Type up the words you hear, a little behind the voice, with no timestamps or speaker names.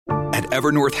At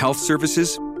Evernorth Health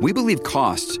Services, we believe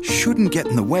costs shouldn't get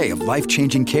in the way of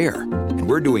life-changing care, and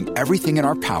we're doing everything in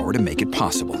our power to make it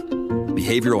possible.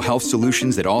 Behavioral health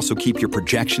solutions that also keep your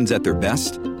projections at their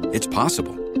best? It's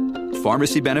possible.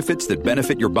 Pharmacy benefits that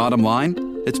benefit your bottom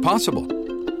line? It's possible.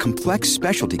 Complex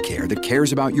specialty care that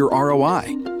cares about your ROI?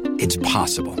 It's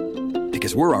possible.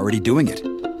 Because we're already doing it.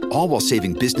 All while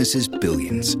saving businesses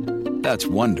billions. That's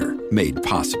Wonder made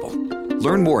possible.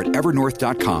 Learn more at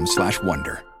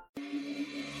evernorth.com/wonder.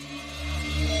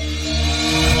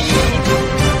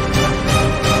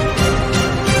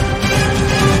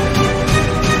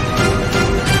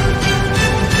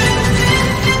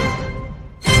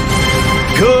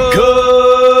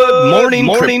 Good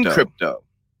morning, crypto.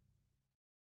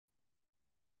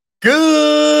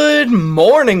 Good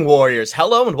morning, Warriors.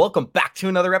 Hello, and welcome back to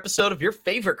another episode of your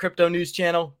favorite crypto news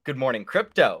channel, Good Morning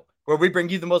Crypto, where we bring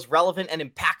you the most relevant and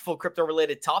impactful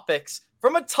crypto-related topics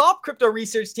from a top crypto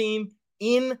research team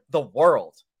in the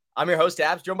world. I'm your host,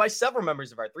 Abs, joined by several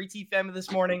members of our 3T family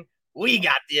this morning. We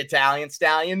got the Italian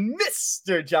stallion,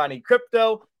 Mr. Johnny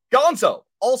Crypto. Gonzo,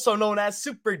 also known as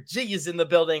Super G, is in the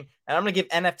building. And I'm going to give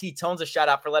NFT Tones a shout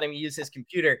out for letting me use his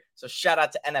computer. So shout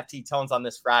out to NFT Tones on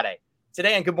this Friday.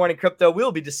 Today on Good Morning Crypto,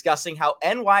 we'll be discussing how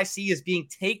NYC is being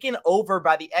taken over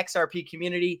by the XRP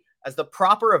community as the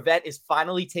proper event is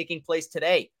finally taking place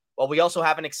today. Well, we also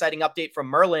have an exciting update from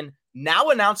Merlin, now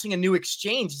announcing a new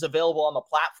exchange is available on the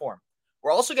platform.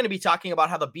 We're also going to be talking about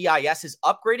how the BIS is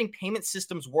upgrading payment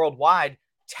systems worldwide,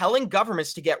 telling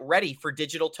governments to get ready for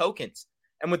digital tokens.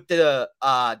 And with the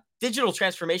digital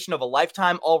transformation of a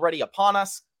lifetime already upon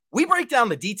us, we break down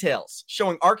the details,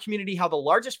 showing our community how the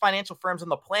largest financial firms on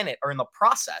the planet are in the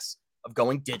process of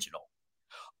going digital.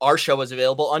 Our show is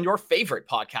available on your favorite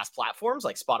podcast platforms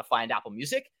like Spotify and Apple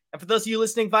Music. And for those of you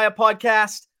listening via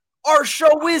podcast, our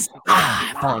show is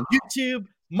live on YouTube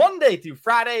Monday through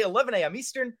Friday, 11 a.m.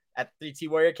 Eastern at the 3T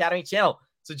Warrior Academy channel.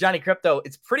 So Johnny Crypto,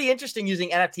 it's pretty interesting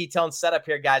using NFT Tone's setup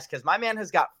here, guys, because my man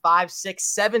has got 5, 6,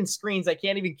 7 screens. I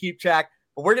can't even keep track,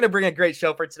 but we're going to bring a great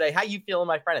show for today. How you feeling,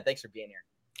 my friend? And thanks for being here.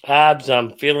 Abs,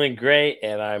 I'm feeling great,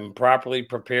 and I'm properly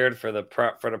prepared for the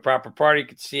proper party. You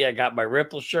can see I got my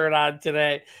Ripple shirt on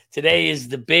today. Today is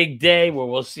the big day where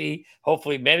we'll see,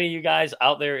 hopefully, many of you guys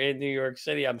out there in New York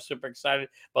City. I'm super excited.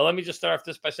 But let me just start off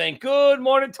this by saying good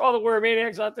morning to all the Warrior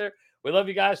Maniacs out there. We love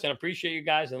you guys and appreciate you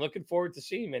guys and looking forward to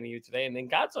seeing many of you today. And then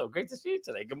Gonzo, great to see you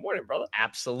today. Good morning, brother.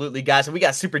 Absolutely, guys. And we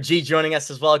got Super G joining us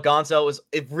as well. Gonzo, it was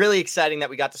really exciting that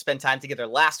we got to spend time together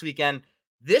last weekend.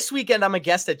 This weekend, I'm a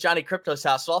guest at Johnny Crypto's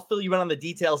house, so I'll fill you in on the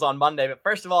details on Monday. But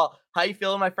first of all, how you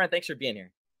feeling, my friend? Thanks for being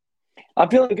here. I'm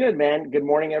feeling good, man. Good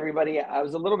morning, everybody. I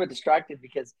was a little bit distracted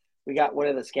because we got one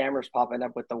of the scammers popping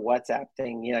up with the WhatsApp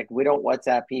thing. You know, like we don't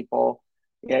WhatsApp people.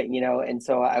 Yeah, you know, and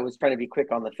so I was trying to be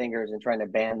quick on the fingers and trying to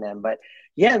ban them. But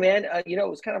yeah, man, you know, it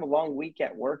was kind of a long week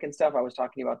at work and stuff. I was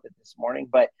talking about that this morning,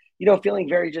 but, you know, feeling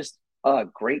very just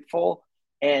grateful.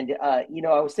 And, you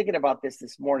know, I was thinking about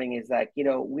this morning is that, you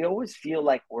know, we always feel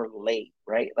like we're late,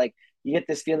 right? Like you get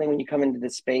this feeling when you come into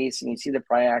this space and you see the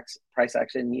price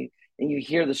action and you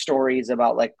hear the stories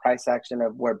about like price action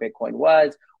of where Bitcoin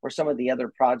was or some of the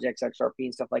other projects, XRP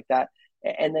and stuff like that.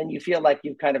 And then you feel like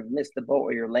you've kind of missed the boat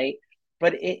or you're late.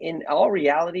 But in all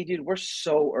reality, dude, we're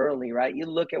so early, right? You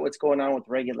look at what's going on with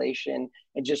regulation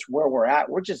and just where we're at.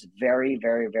 We're just very,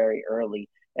 very, very early.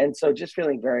 And so just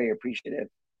feeling very appreciative.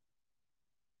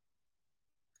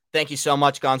 Thank you so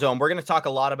much, Gonzo. And we're going to talk a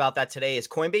lot about that today as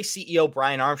Coinbase CEO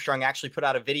Brian Armstrong actually put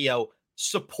out a video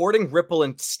supporting Ripple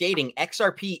and stating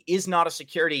XRP is not a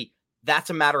security. That's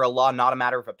a matter of law, not a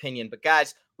matter of opinion. But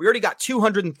guys, we already got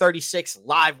 236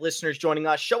 live listeners joining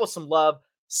us. Show us some love.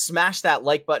 Smash that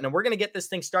like button. And we're going to get this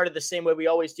thing started the same way we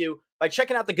always do by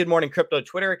checking out the Good Morning Crypto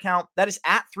Twitter account. That is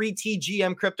at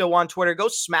 3TGM Crypto on Twitter. Go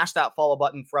smash that follow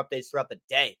button for updates throughout the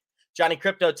day. Johnny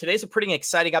Crypto, today's a pretty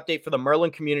exciting update for the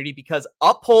Merlin community because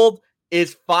Uphold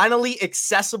is finally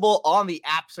accessible on the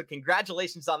app. So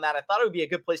congratulations on that. I thought it would be a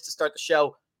good place to start the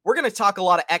show. We're going to talk a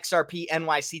lot of XRP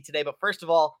NYC today. But first of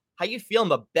all, how you feeling?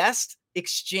 The best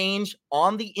exchange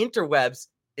on the interwebs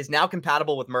is now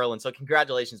compatible with Merlin. So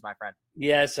congratulations, my friend.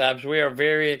 Yes, Abs, we are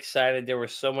very excited. There were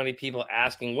so many people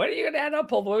asking, when are you going to add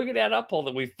Uphold? When are you going to add Uphold?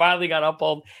 And we finally got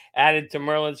Uphold added to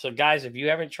Merlin. So guys, if you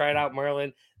haven't tried out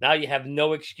Merlin, now you have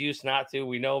no excuse not to.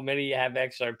 We know many of you have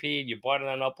XRP and you bought it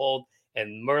on Uphold,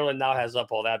 and Merlin now has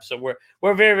Uphold apps. So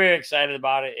we're very, very excited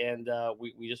about it. And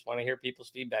we just want to hear people's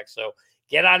feedback. So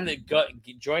get on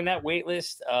join that wait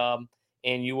list.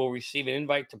 And you will receive an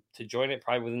invite to join it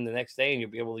probably within the next day, and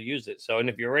you'll be able to use it. So, and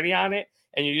if you're already on it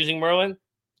and you're using Merlin,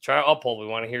 try Uphold. We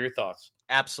want to hear your thoughts.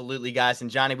 Absolutely, guys. And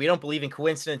Johnny, we don't believe in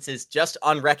coincidences, just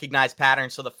unrecognized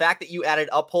patterns. So the fact that you added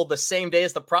Uphold the same day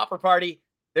as the proper party,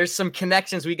 there's some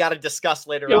connections we got to discuss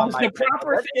later It on. was the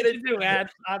proper thing to do, Ad,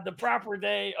 on the proper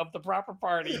day of the proper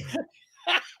party.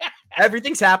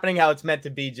 Everything's happening how it's meant to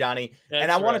be, Johnny. That's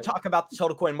and I want right. to talk about the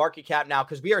total coin market cap now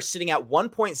because we are sitting at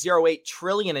 1.08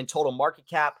 trillion in total market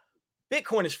cap.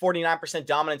 Bitcoin is 49%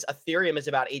 dominance. Ethereum is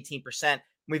about 18%.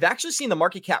 We've actually seen the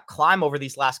market cap climb over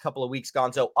these last couple of weeks,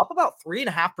 Gonzo, up about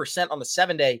 3.5% on the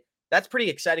 7-day. That's pretty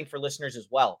exciting for listeners as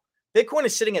well. Bitcoin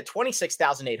is sitting at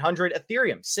 26,800,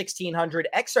 Ethereum 1,600,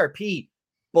 XRP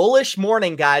bullish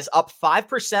morning, guys, up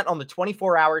 5% on the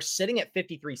 24 hours, sitting at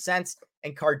 53 cents,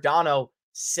 and Cardano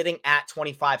sitting at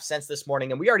 25 cents this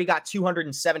morning. And we already got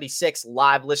 276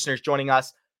 live listeners joining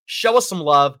us. Show us some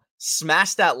love,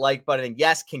 smash that like button, and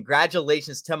yes,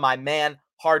 congratulations to my man.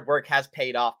 Hard work has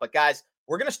paid off. But guys,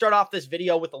 we're going to start off this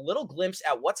video with a little glimpse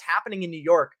at what's happening in New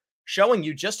York, showing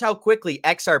you just how quickly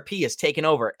XRP has taken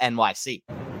over NYC.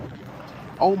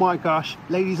 Oh my gosh,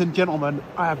 ladies and gentlemen,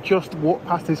 I have just walked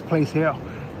past this place here.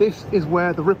 This is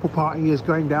where the Ripple party is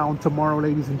going down tomorrow,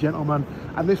 ladies and gentlemen.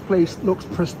 And this place looks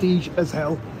prestige as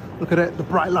hell. Look at it, the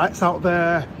bright lights out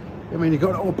there. I mean, you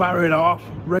got it all barried off.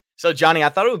 So Johnny, I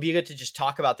thought it would be good to just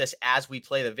talk about this as we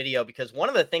play the video, because one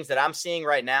of the things that I'm seeing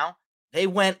right now, they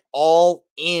went all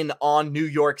in on New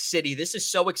York City. This is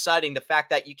so exciting. The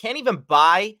fact that you can't even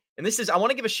buy, and this is, I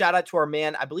want to give a shout out to our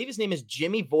man. I believe his name is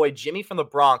Jimmy Void, Jimmy from the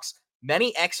Bronx.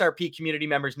 Many XRP community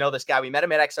members know this guy. We met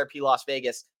him at XRP Las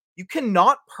Vegas. You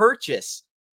cannot purchase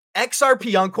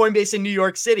XRP on Coinbase in New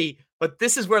York City, but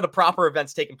this is where the proper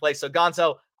event's taking place. So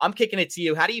Gonzo, I'm kicking it to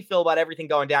you. How do you feel about everything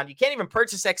going down? You can't even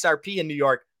purchase XRP in New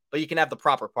York, but you can have the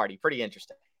proper party. Pretty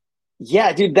interesting.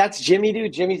 Yeah, dude, that's Jimmy,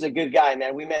 dude. Jimmy's a good guy,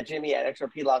 man. We met Jimmy at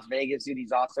XRP Las Vegas, dude.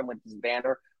 He's awesome with his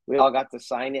banner. We all got to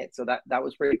sign it, so that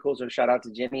was pretty cool. So shout out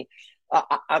to Jimmy.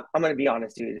 I'm going to be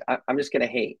honest, dude. I'm just going to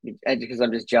hate because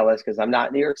I'm just jealous because I'm not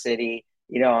in New York City.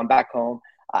 You know, I'm back home.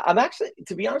 I'm actually,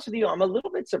 to be honest with you, I'm a little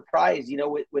bit surprised, you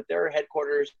know, with their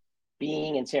headquarters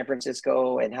being in San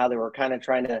Francisco and how they were kind of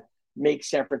trying to make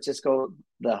San Francisco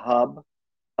the hub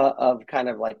of kind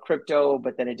of like crypto,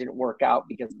 but then it didn't work out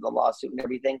because of the lawsuit and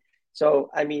everything. So,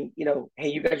 I mean, you know, hey,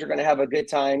 you guys are going to have a good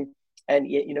time. And,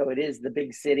 you know, it is the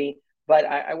big city. But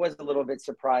I was a little bit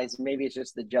surprised. Maybe it's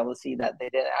just the jealousy that they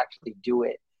didn't actually do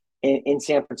it in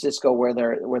San Francisco where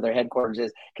their headquarters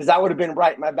is. Because that would have been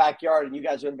right in my backyard and you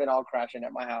guys would have been all crashing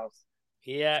at my house.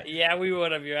 Yeah, we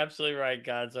would have. You're absolutely right,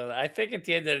 Gonzo. I think at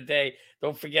the end of the day,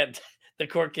 don't forget the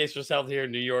court case was held here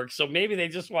in New York. So maybe they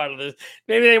just wanted to,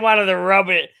 maybe they wanted to rub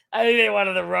it. I think they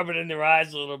wanted to rub it in their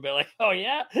eyes a little bit. Like, oh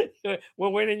yeah,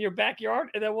 we'll win in your backyard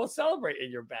and then we'll celebrate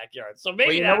in your backyard. So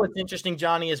maybe you know what's interesting,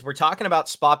 Johnny, is we're talking about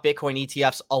spot Bitcoin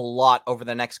ETFs a lot over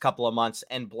the next couple of months.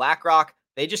 And BlackRock,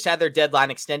 they just had their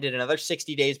deadline extended another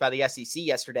 60 days by the SEC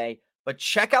yesterday. But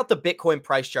check out the Bitcoin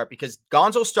price chart, because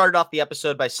Gonzo started off the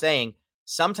episode by saying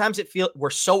sometimes we're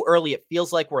so early, it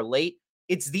feels like we're late.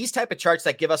 It's these type of charts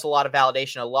that give us a lot of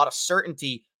validation, a lot of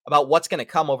certainty about what's going to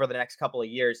come over the next couple of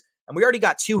years. And we already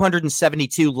got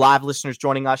 272 live listeners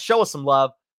joining us. Show us some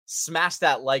love. Smash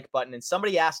that like button. And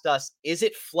somebody asked us, is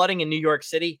it flooding in New York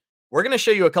City? We're going to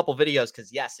show you a couple videos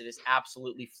because, yes, it is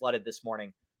absolutely flooded this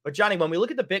morning. But, Johnny, when we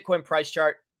look at the Bitcoin price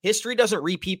chart, history doesn't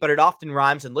repeat, but it often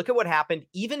rhymes. And look at what happened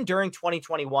even during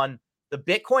 2021. The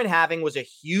Bitcoin halving was a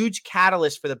huge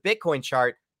catalyst for the Bitcoin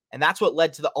chart. And that's what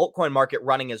led to the altcoin market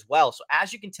running as well. So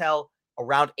as you can tell,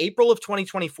 around April of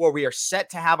 2024, we are set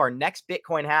to have our next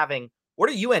Bitcoin halving. What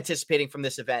are you anticipating from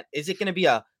this event? Is it going to be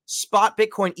a spot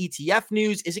Bitcoin ETF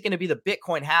news? Is it going to be the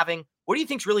Bitcoin halving? What do you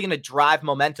think is really going to drive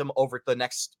momentum over the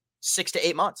next 6 to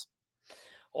 8 months?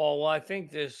 Oh, well, I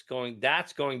think that's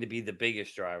going to be the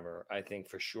biggest driver, I think,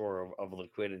 for sure, of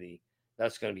liquidity.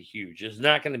 That's going to be huge. There's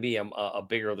not going to be a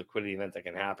bigger liquidity event that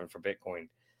can happen for Bitcoin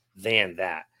than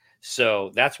that.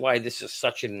 So that's why this is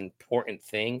such an important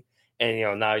thing. And, you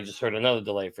know, now you just heard another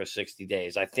delay for 60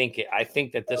 days. I think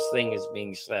that this thing is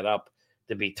being set up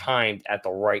to be timed at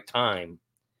the right time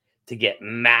to get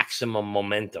maximum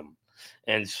momentum.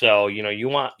 And so, you know, you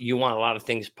want a lot of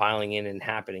things piling in and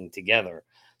happening together.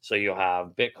 So you'll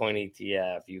have Bitcoin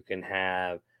ETF, you can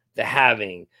have the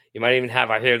halving, you might even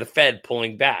have, I hear, the Fed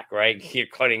pulling back, right? You're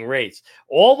cutting rates.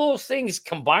 All those things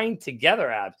combined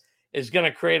together, Abs, is going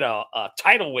to create a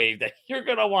tidal wave that you're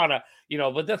going to want to, you know,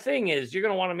 but the thing is, you're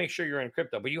going to want to make sure you're in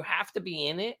crypto, but you have to be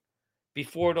in it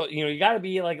before, you know, you got to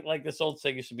be like this old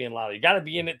saying used to be in Lotto. You got to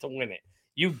be in it to win it.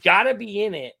 You've got to be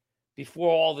in it before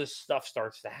all this stuff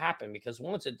starts to happen, because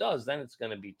once it does, then it's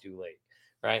going to be too late,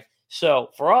 right? So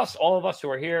for us, all of us who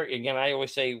are here, again, I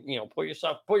always say, you know,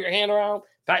 put your hand around,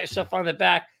 pat yourself on the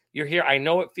back. you're here. I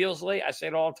know it feels late. I say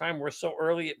it all the time. We're so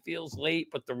early, it feels late.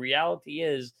 But the reality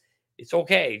is, it's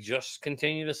okay. Just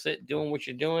continue to sit doing what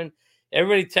you're doing.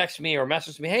 Everybody texts me or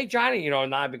messages me, hey, Johnny,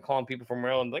 now I've been calling people from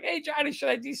Maryland, like, hey, Johnny, should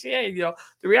I DCA?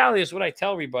 The reality is what I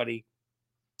tell everybody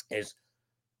is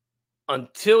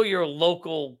until your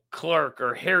local clerk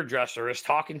or hairdresser is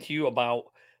talking to you about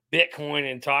Bitcoin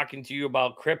and talking to you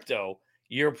about crypto,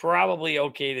 you're probably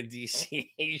okay to DCA.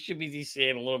 You should be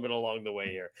DCAing a little bit along the way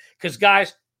here. Because,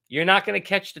 guys, you're not going to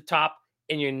catch the top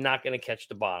and you're not going to catch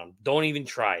the bottom. Don't even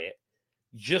try it.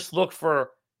 Just look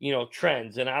for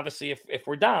trends, and obviously if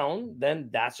we're down, then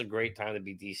that's a great time to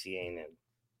be DCAing in.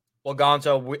 Well,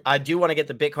 Gonzo, I do want to get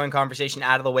the Bitcoin conversation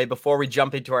out of the way before we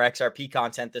jump into our XRP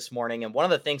content this morning. And one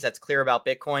of the things that's clear about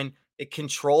Bitcoin, it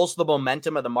controls the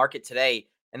momentum of the market today.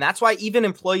 And that's why even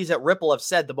employees at Ripple have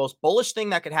said the most bullish thing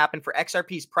that could happen for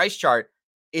XRP's price chart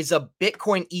is a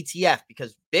Bitcoin ETF,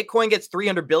 because Bitcoin gets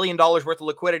 $300 billion worth of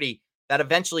liquidity that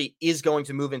eventually is going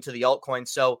to move into the altcoins.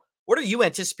 So what are you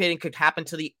anticipating could happen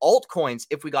to the altcoins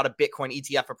if we got a Bitcoin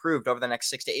ETF approved over the next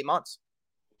 6 to 8 months?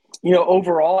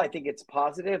 Overall, I think it's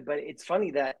positive, but it's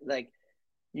funny that, like,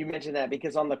 you mentioned that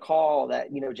because on the call that,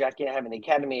 Jackie and I have in the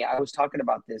Academy, I was talking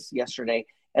about this yesterday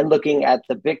and looking at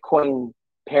the Bitcoin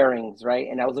pairings, right?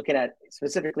 And I was looking at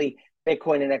specifically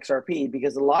Bitcoin and XRP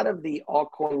because a lot of the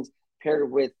altcoins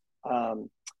paired with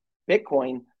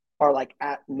Bitcoin are like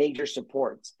at major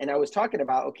supports. And I was talking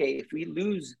about, okay, if we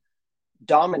lose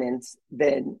dominance,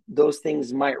 then those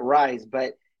things might rise.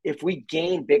 But if we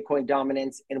gain Bitcoin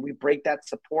dominance and we break that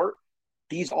support,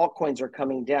 these altcoins are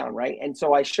coming down, right? And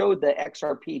so I showed the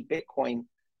XRP Bitcoin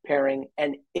pairing,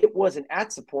 and it wasn't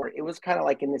at support. It was kind of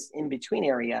like in this in-between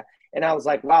area. And I was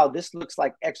like, wow, this looks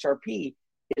like XRP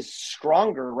is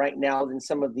stronger right now than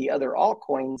some of the other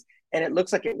altcoins. And it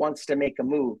looks like it wants to make a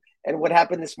move. And what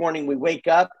happened this morning, we wake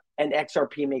up and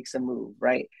XRP makes a move,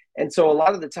 right? And so a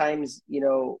lot of the times,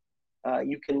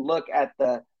 you can look at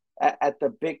the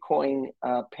Bitcoin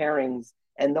pairings,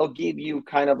 and they'll give you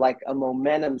kind of like a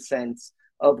momentum sense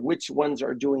of which ones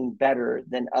are doing better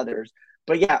than others.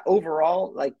 But yeah,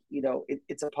 overall, like,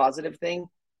 it's a positive thing.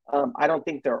 I don't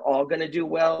think they're all going to do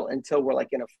well until we're like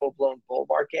in a full-blown bull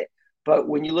market. But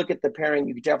when you look at the pairing,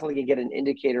 you definitely can get an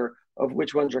indicator of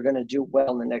which ones are going to do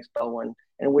well in the next bull one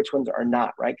and which ones are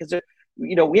not, right? Because,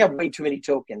 we have way too many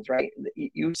tokens, right?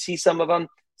 You see some of them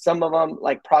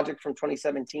like Project from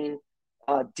 2017,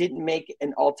 didn't make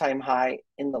an all-time high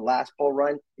in the last bull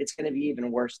run. It's going to be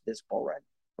even worse this bull run,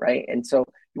 right? And so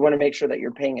you want to make sure that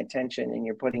you're paying attention and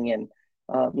you're putting in,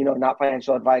 not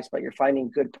financial advice, but you're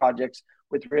finding good projects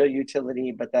with real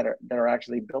utility, but that are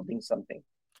actually building something.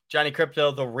 Johnny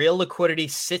Crypto, the real liquidity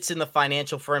sits in the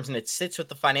financial firms and it sits with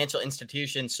the financial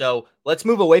institutions. So let's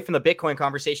move away from the Bitcoin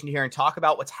conversation here and talk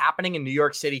about what's happening in New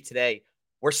York City today.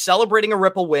 We're celebrating a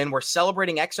Ripple win. We're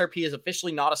celebrating XRP is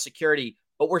officially not a security,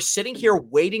 but we're sitting here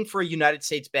waiting for a United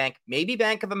States bank, maybe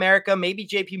Bank of America, maybe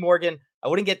JP Morgan. I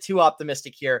wouldn't get too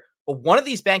optimistic here, but one of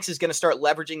these banks is going to start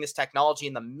leveraging this technology.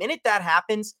 And the minute that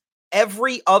happens,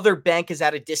 every other bank is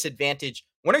at a disadvantage.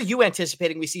 When are you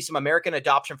anticipating we see some American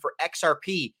adoption for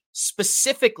XRP,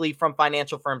 specifically from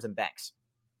financial firms and banks?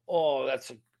 Oh,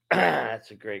 that's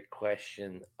a great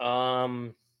question.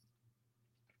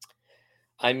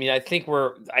 I think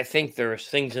there's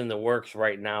things in the works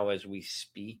right now as we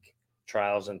speak,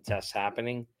 trials and tests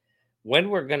happening. When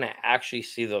we're going to actually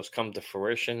see those come to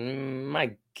fruition,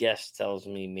 my guess tells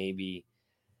me maybe,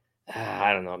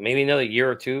 I don't know, maybe another year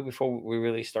or two before we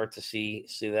really start to see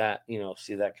that,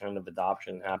 see that kind of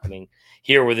adoption happening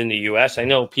here within the U.S. I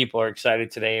know people are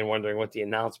excited today and wondering what the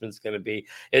announcement's going to be.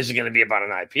 Is it going to be about an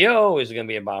IPO? Is it going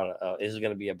to be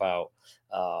about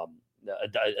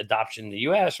adoption in the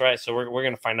U.S., right? So we're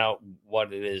going to find out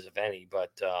what it is, if any. But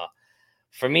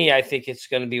for me, I think it's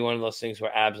going to be one of those things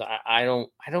where I don't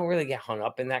really get hung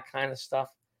up in that kind of stuff.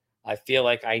 I feel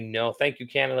like I know. Thank you,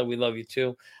 Canada. We love you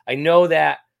too. I know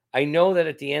that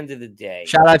at the end of the day.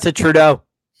 Shout out to Trudeau.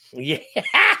 Yeah,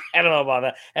 I don't know about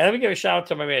that. And let me give a shout out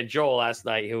to my man Joel last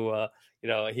night, who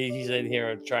he's in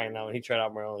here trying out, and he tried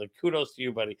out Maryland. Kudos to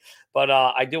you, buddy. But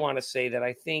I do want to say that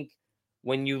I think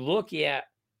when you're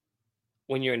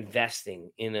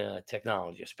investing in a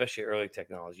technology, especially early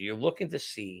technology, you're looking to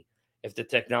see if the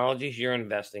technologies you're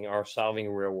investing are solving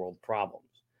real world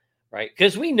problems, right?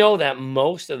 Because we know that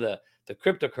most of the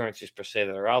cryptocurrencies per se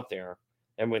that are out there,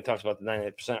 everyone talks about the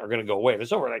 98% are going to go away.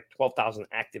 There's over like 12,000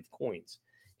 active coins,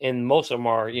 and most of them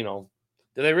are, do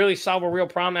they really solve a real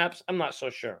problem? Apps? I'm not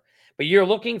so sure, but you're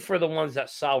looking for the ones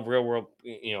that solve real world,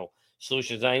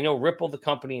 solutions. I know Ripple, the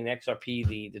company, and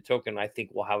XRP, the token, I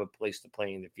think will have a place to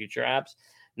play in the future apps.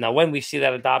 Now, when we see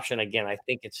that adoption again, I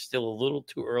think it's still a little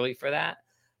too early for that,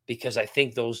 because I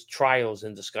think those trials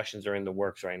and discussions are in the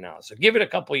works right now. So give it a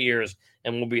couple of years,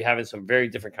 and we'll be having some very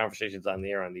different conversations on the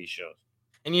air on these shows.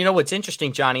 And you know what's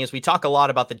interesting, Johnny, is we talk a lot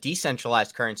about the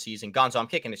decentralized currencies, and Gonzo, I'm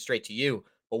kicking it straight to you.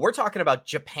 But we're talking about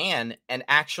Japan and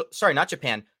not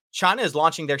Japan. China is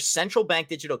launching their central bank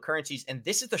digital currencies, and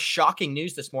this is the shocking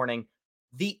news this morning.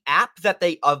 The app that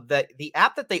they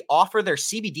offer their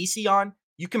CBDC on,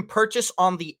 you can purchase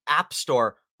on the App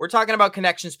Store. We're talking about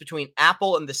connections between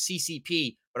Apple and the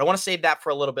CCP, but I want to save that for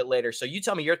a little bit later. So you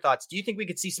tell me your thoughts. Do you think we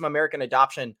could see some American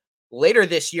adoption later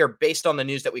this year based on the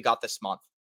news that we got this month?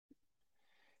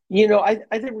 I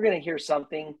think we're going to hear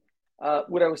something.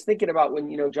 What I was thinking about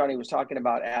when, Johnny was talking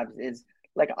about apps is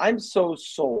like, I'm so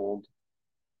sold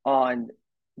on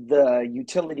the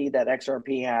utility that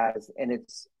XRP has and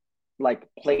its like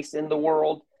place in the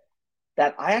world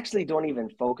that I actually don't even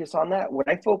focus on that. What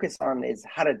I focus on is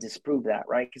how to disprove that,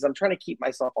 right? Because I'm trying to keep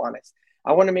myself honest.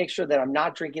 I want to make sure that I'm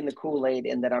not drinking the Kool-Aid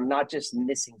and that I'm not just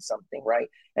missing something, right?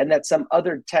 And that some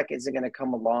other tech isn't going to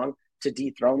come along to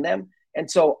dethrone them. And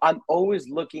so I'm always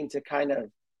looking to kind of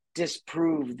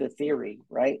disprove the theory,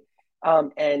 right?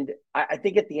 And I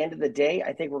think at the end of the day,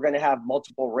 I think we're going to have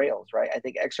multiple rails, right? I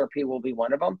think XRP will be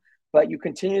one of them, but you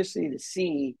continuously to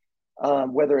see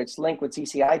whether it's linked with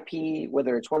CCIP,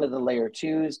 whether it's one of the layer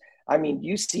twos. I mean,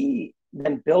 you see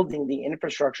them building the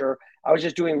infrastructure. I was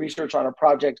just doing research on a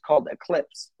project called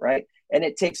Eclipse, right? And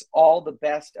it takes all the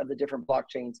best of the different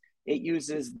blockchains. It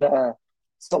uses the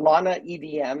Solana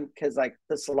EVM because like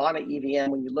the Solana EVM,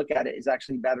 when you look at it, is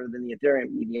actually better than the Ethereum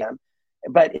EVM,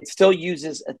 but it still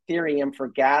uses Ethereum for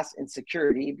gas and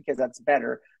security because that's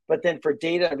better. But then for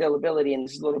data availability, and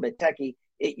this is a little bit techie,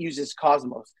 it uses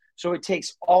Cosmos. So it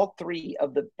takes all three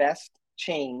of the best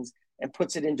chains and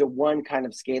puts it into one kind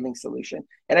of scaling solution.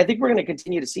 And I think we're going to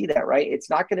continue to see that, right?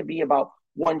 It's not going to be about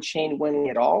one chain winning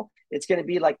it all. It's going to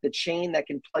be like the chain that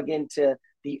can plug into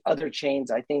the other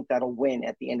chains. I think that'll win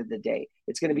at the end of the day.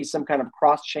 It's going to be some kind of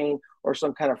cross chain or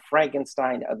some kind of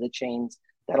Frankenstein of the chains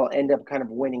that'll end up kind of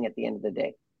winning at the end of the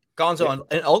day. Gonzo,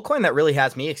 an altcoin that really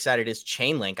has me excited is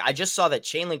Chainlink. I just saw that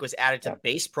Chainlink was added to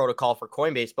Base protocol for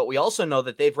Coinbase, but we also know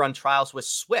that they've run trials with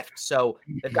Swift. So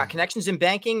they've got connections in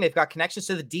banking. They've got connections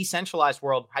to the decentralized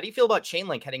world. How do you feel about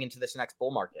Chainlink heading into this next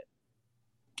bull market?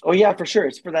 Oh, yeah, for sure.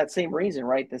 It's for that same reason,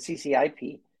 right? The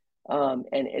CCIP and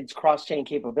its cross-chain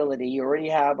capability. You already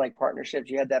have like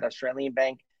partnerships. You had that Australian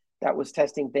bank that was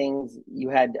testing things. You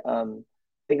had, I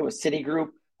think it was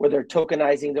Citigroup, where they're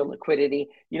tokenizing their liquidity.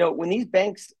 When these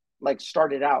banks like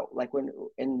started out, like when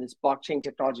in this blockchain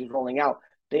technology was rolling out,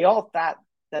 they all thought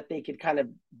that they could kind of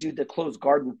do the closed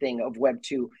garden thing of Web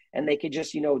 2, and they could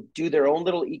just, do their own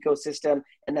little ecosystem,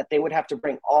 and that they would have to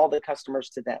bring all the customers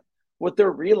to them. What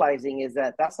they're realizing is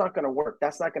that that's not going to work.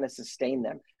 That's not going to sustain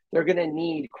them. They're going to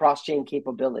need cross-chain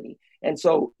capability. And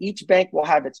so each bank will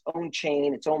have its own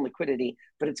chain, its own liquidity,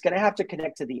 but it's going to have to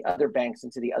connect to the other banks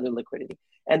and to the other liquidity.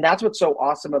 And that's what's so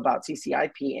awesome about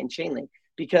CCIP and Chainlink,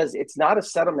 because it's not a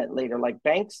settlement layer. Like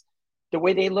banks, the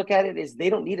way they look at it is they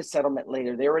don't need a settlement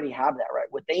layer. They already have that, right?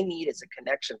 What they need is a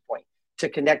connection point to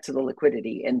connect to the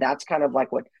liquidity. And that's kind of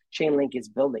like what Chainlink is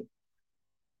building.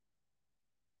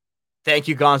 Thank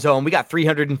you, Gonzo. And we got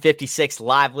 356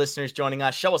 live listeners joining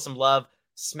us. Show us some love.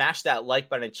 Smash that like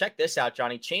button. And check this out,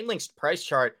 Johnny. Chainlink's price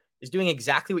chart is doing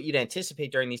exactly what you'd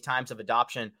anticipate during these times of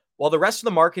adoption. While the rest of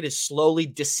the market is slowly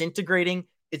disintegrating,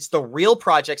 it's the real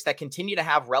projects that continue to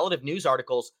have relative news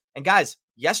articles. And guys,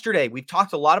 yesterday, we've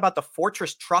talked a lot about the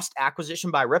Fortress Trust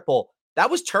acquisition by Ripple. That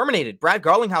was terminated. Brad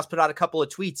Garlinghouse put out a couple of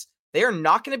tweets. They are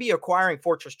not going to be acquiring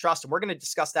Fortress Trust, and we're going to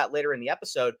discuss that later in the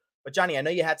episode. But Johnny, I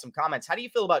know you had some comments. How do you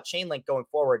feel about Chainlink going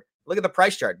forward? Look at the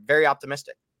price chart. Very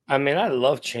optimistic. I mean, I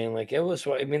love Chainlink.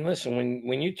 Listen,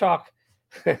 when you talk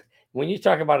when you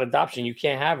talk about adoption, you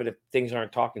can't have it if things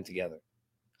aren't talking together.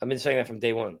 I've been saying that from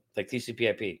day one, like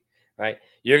TCP/IP, right?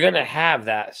 You're going to have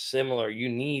that similar. You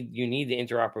need the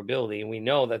interoperability, and we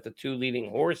know that the two leading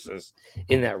horses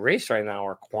in that race right now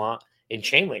are Quant and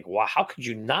Chainlink. Wow, how could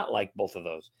you not like both of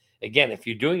those? Again, if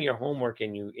you're doing your homework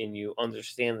and you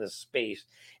understand the space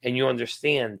and you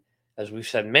understand, as we've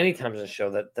said many times on the show,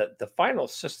 that the final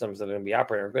systems that are going to be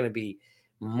operating are going to be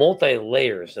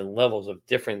multi-layers and levels of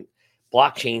different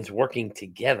blockchains working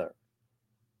together.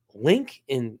 Link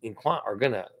and Quant are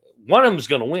going to, one of them is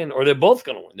going to win, or they're both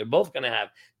going to win. They're both going to have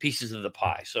pieces of the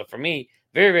pie. So for me,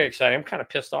 very, very excited. I'm kind of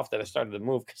pissed off that I started to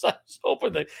move because I was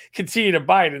hoping to continue to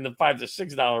buy it in the $5 to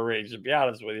 $6 range, to be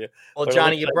honest with you. Well,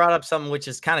 Johnny, you brought up something which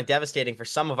is kind of devastating for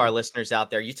some of our listeners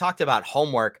out there. You talked about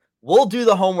homework. We'll do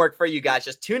the homework for you guys.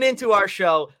 Just tune into our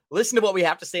show, listen to what we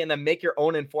have to say, and then make your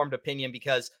own informed opinion,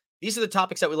 because These are the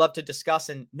topics that we love to discuss,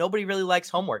 and nobody really likes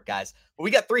homework, guys. But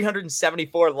we got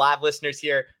 374 live listeners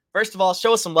here. First of all,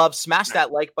 show us some love. Smash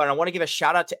that like button. I want to give a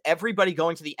shout out to everybody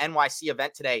going to the NYC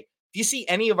event today. If you see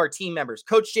any of our team members,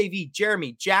 Coach JV,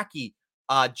 Jeremy, Jackie,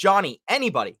 Johnny,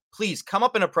 anybody, please come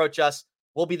up and approach us.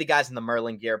 We'll be the guys in the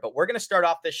Merlin gear. But we're going to start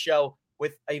off this show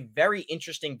with a very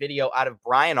interesting video out of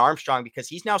Brian Armstrong, because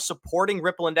he's now supporting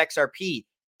Ripple and XRP,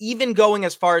 even going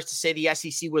as far as to say the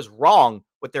SEC was wrong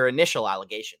with their initial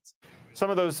allegations. Some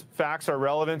of those facts are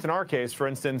relevant in our case. For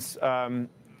instance,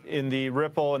 in the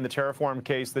Ripple and the Terraform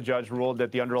case, the judge ruled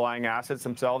that the underlying assets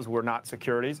themselves were not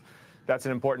securities. That's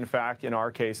an important fact in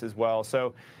our case as well.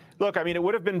 So, look, I mean, it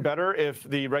would have been better if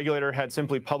the regulator had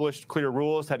simply published clear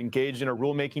rules, had engaged in a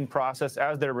rulemaking process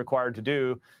as they're required to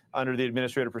do under the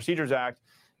Administrative Procedures Act,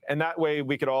 and that way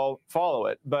we could all follow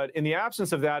it. But in the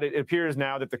absence of that, it appears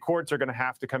now that the courts are going to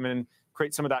have to come in and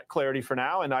create some of that clarity for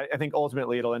now, and I think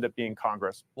ultimately it'll end up being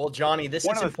Congress. Well, Johnny, this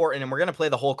is important, and we're going to play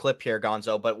the whole clip here,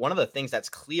 Gonzo, but one of the things that's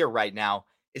clear right now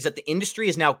is that the industry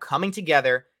is now coming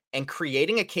together and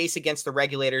creating a case against the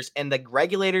regulators, and the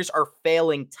regulators are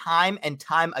failing time and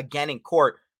time again in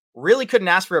court. Really couldn't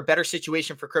ask for a better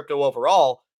situation for crypto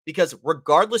overall, because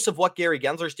regardless of what Gary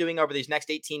Gensler is doing over these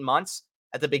next 18 months,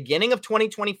 at the beginning of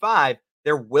 2025,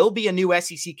 there will be a new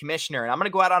SEC commissioner. And I'm going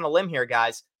to go out on a limb here,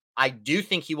 guys. I do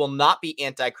think he will not be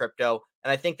anti-crypto,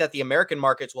 and I think that the American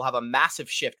markets will have a massive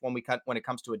shift when it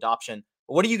comes to adoption.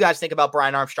 But what do you guys think about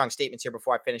Brian Armstrong's statements here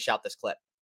before I finish out this clip?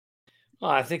 Well,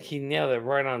 I think he nailed it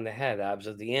right on the head, Abs.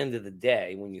 At the end of the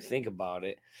day, when you think about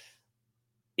it,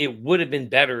 it would have been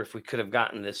better if we could have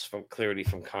gotten this from clarity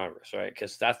from Congress, right?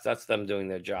 Because that's them doing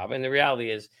their job. And the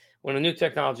reality is, when a new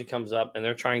technology comes up and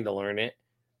they're trying to learn it,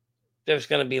 there's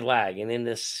going to be lag. And in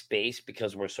this space,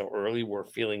 because we're so early, we're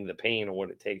feeling the pain of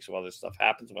what it takes while this stuff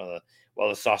happens, while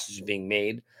the sausage is being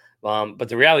made. But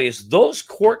the reality is, those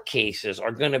court cases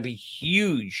are going to be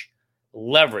huge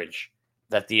leverage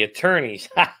that the attorneys,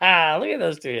 look at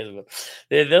those two.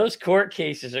 Those court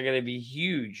cases are going to be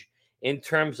huge in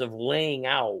terms of laying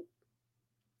out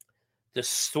the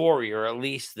story, or at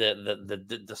least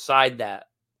the side that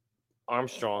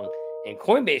Armstrong and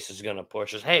Coinbase is going to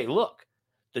push is, hey, look,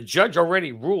 the judge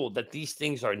already ruled that these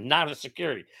things are not a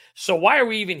security. So why are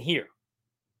we even here?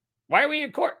 Why are we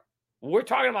in court? We're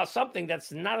talking about something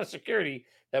that's not a security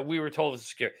that we were told is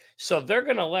secure. So they're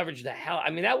going to leverage the hell.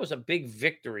 I mean, that was a big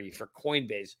victory for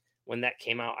Coinbase when that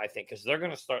came out, I think, because they're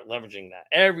going to start leveraging that.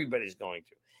 Everybody's going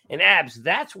to. And Abs,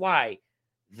 that's why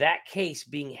that case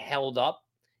being held up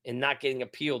and not getting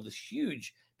appealed is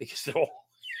huge, because they're all,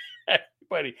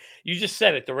 everybody, you just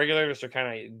said it, the regulators are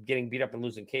kind of getting beat up and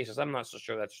losing cases. I'm not so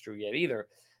sure that's true yet either.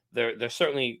 They're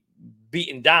certainly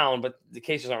beaten down, but the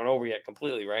cases aren't over yet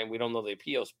completely, right? We don't know the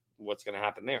appeals, what's going to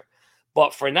happen there.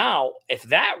 But for now, if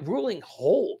that ruling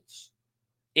holds,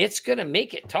 it's going to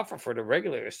make it tougher for the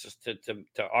regulators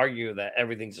to argue that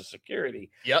everything's a security.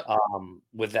 Yep.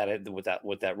 With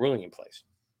that ruling in place.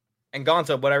 And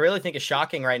Gonzo, what I really think is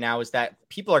shocking right now is that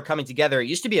people are coming together. It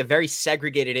used to be a very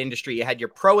segregated industry. You had your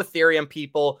pro Ethereum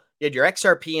people, you had your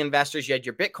XRP investors, you had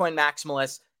your Bitcoin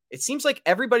maximalists. It seems like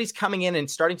everybody's coming in and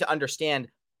starting to understand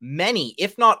many,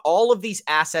 if not all of these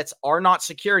assets are not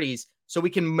securities. So we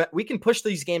can push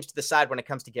these games to the side when it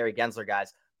comes to Gary Gensler,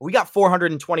 guys. We got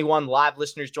 421 live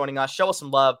listeners joining us. Show us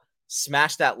some love.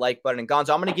 Smash that like button. And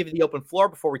Gonzo, I'm going to give you the open floor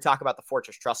before we talk about the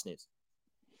Fortress Trust news.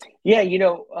 Yeah,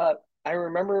 I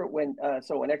remember when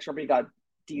XRP got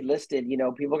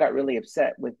delisted, people got really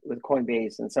upset with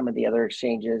Coinbase and some of the other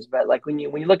exchanges. But like when you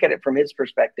look at it from his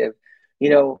perspective,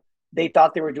 they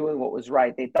thought they were doing what was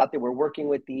right. They thought they were working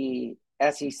with the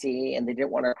SEC and they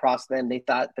didn't want to cross them. They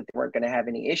thought that they weren't going to have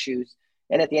any issues.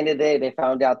 And at the end of the day, they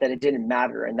found out that it didn't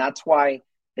matter. And that's why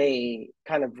they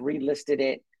kind of relisted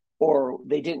it, or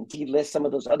they didn't delist some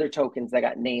of those other tokens that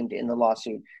got named in the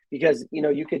lawsuit. Because,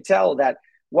 you could tell that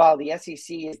while the SEC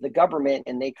is the government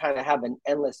and they kind of have an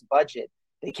endless budget,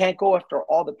 they can't go after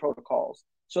all the protocols.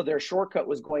 So their shortcut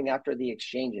was going after the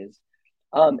exchanges.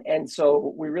 And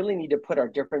so we really need to put our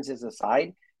differences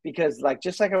aside, because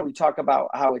just like how we talk about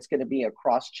how it's going to be a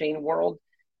cross-chain world,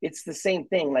 it's the same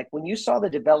thing. Like when you saw the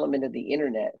development of the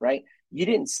internet, right? You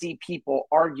didn't see people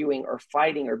arguing or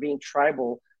fighting or being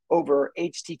tribal over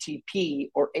HTTP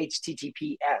or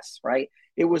HTTPS, right?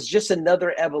 It was just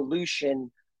another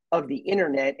evolution of the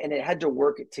internet, and it had to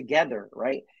work together,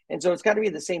 right? And so it's got to be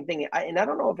the same thing. And I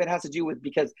don't know if it has to do with,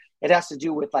 because it has to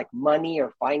do with like money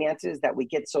or finances that we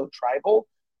get so tribal,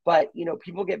 but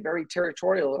people get very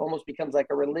territorial. It almost becomes like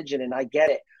a religion, and I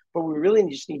get it. But we really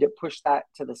just need to push that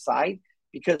to the side,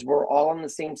 because we're all on the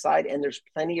same side, and there's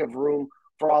plenty of room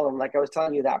for all of them. Like I was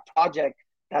telling you, that project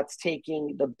that's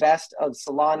taking the best of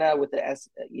Solana with the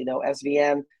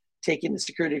SVM, taking the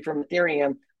security from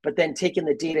Ethereum, but then taking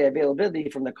the data availability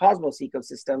from the Cosmos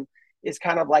ecosystem is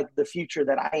kind of like the future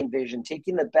that I envision.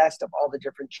 Taking the best of all the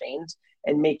different chains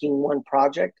and making one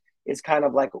project is kind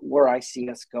of like where I see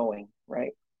us going,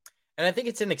 right? And I think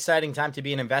it's an exciting time to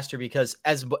be an investor because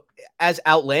as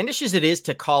outlandish as it is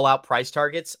to call out price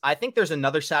targets, I think there's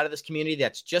another side of this community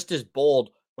that's just as bold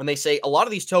when they say a lot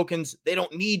of these tokens, they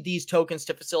don't need these tokens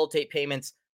to facilitate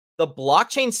payments. The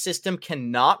blockchain system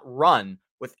cannot run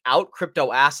without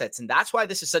crypto assets. And that's why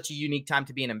this is such a unique time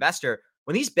to be an investor.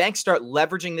 When these banks start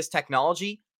leveraging this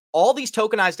technology, all these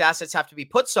tokenized assets have to be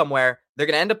put somewhere. They're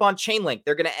going to end up on Chainlink.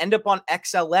 They're going to end up on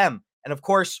XLM. And of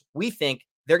course, we think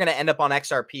they're going to end up on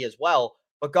XRP as well.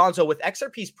 But Gonzo, with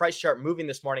XRP's price chart moving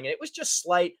this morning, and it was just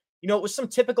slight, it was some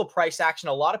typical price action.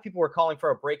 A lot of people were calling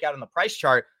for a breakout in the price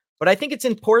chart. But I think it's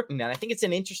important, and I think it's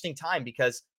an interesting time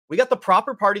because we got the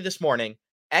proper party this morning.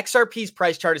 XRP's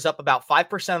price chart is up about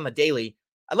 5% on the daily.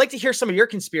 I'd like to hear some of your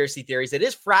conspiracy theories. It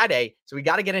is Friday, so we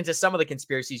got to get into some of the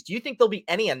conspiracies. Do you think there'll be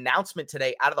any announcement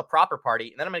today out of the proper party?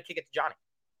 And then I'm going to kick it to Johnny.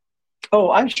 Oh,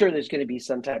 I'm sure there's going to be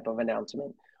some type of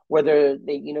announcement, whether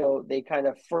they kind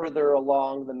of further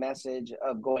along the message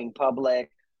of going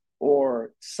public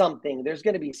or something. There's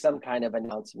going to be some kind of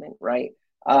announcement, right?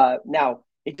 Now,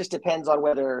 it just depends on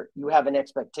whether you have an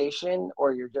expectation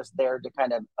or you're just there to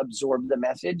kind of absorb the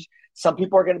message. Some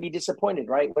people are going to be disappointed,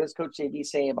 right? What does Coach JB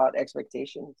say about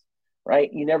expectations,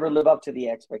 right? You never live up to the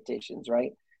expectations,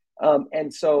 right?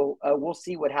 And so we'll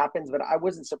see what happens, but I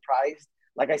wasn't surprised.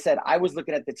 Like I said, I was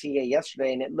looking at the TA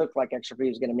yesterday and it looked like XRP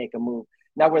was going to make a move.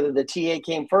 Now, whether the TA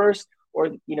came first or,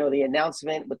 the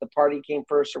announcement with the party came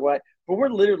first or what, but we're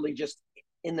literally just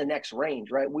in the next range,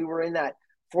 right? We were in that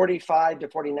 45 to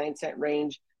 49 cent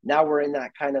range. Now we're in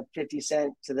that kind of 50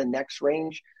 cent to the next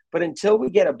range. But until we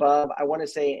get above, I want to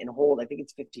say and hold, I think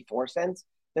it's 54 cents,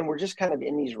 then we're just kind of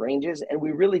in these ranges. And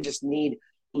we really just need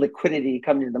liquidity to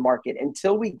come into the market.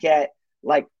 Until we get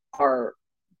like our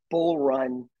bull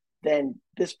run, then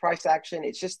this price action,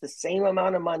 it's just the same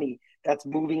amount of money that's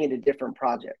moving into different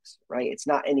projects, right? It's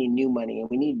not any new money, and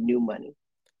we need new money.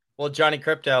 Well, Johnny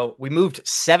Crypto, we moved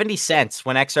 70 cents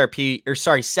when 70%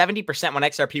 when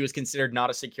XRP was considered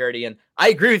not a security. And I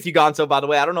agree with you, Gonzo, by the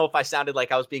way. I don't know if I sounded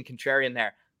like I was being contrarian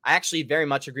there. I actually very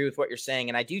much agree with what you're saying.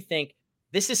 And I do think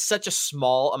this is such a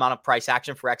small amount of price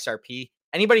action for XRP.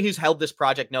 Anybody who's held this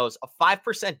project knows a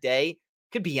 5% day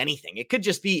could be anything. It could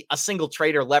just be a single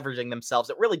trader leveraging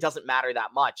themselves. It really doesn't matter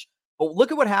that much. But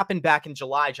look at what happened back in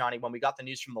July, Johnny, when we got the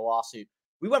news from the lawsuit.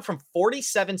 We went from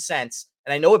 47 cents,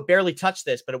 and I know it barely touched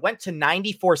this, but it went to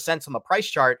 94 cents on the price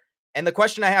chart. And the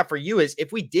question I have for you is,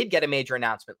 if we did get a major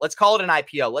announcement, let's call it an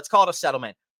IPO, let's call it a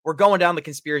settlement. We're going down the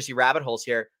conspiracy rabbit holes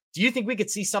here. Do you think we could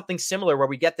see something similar where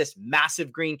we get this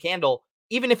massive green candle,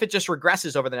 even if it just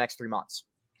regresses over the next 3 months?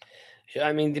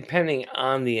 I mean, depending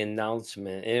on the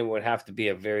announcement, it would have to be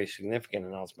a very significant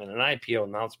announcement. An IPO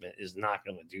announcement is not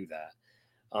going to do that.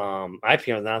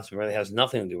 IPO announcement really has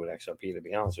nothing to do with XRP, to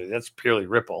be honest with you. That's purely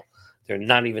Ripple. They're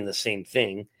not even the same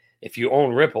thing. If you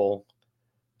own Ripple,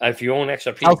 if you own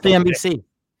XRP, How's the NBC?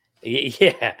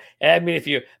 Yeah, I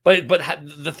mean, but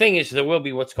the thing is, there will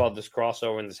be what's called this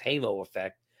crossover and this halo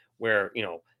effect, where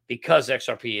because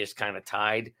XRP is kind of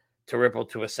tied to Ripple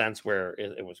to a sense where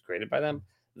it was created by them,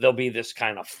 there'll be this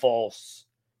kind of false,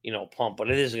 pump,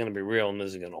 but it isn't going to be real and it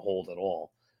isn't going to hold at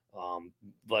all.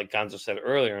 Like Gonzo said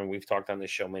earlier, and we've talked on this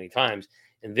show many times,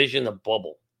 envision a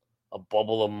bubble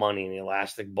of money, an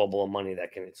elastic bubble of money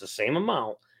it's the same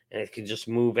amount and it can just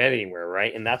move anywhere,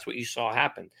 right? And that's what you saw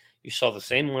happen. You saw the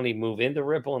same money move into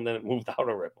Ripple and then it moved out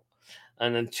of Ripple.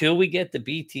 And until we get the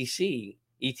BTC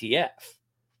ETF,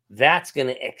 that's going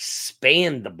to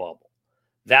expand the bubble.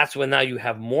 That's when now you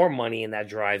have more money and that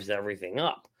drives everything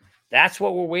up. That's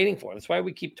what we're waiting for. That's why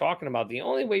we keep talking about the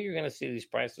only way you're going to see these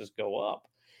prices go up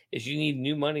is you need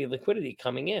new money liquidity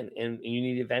coming in, and you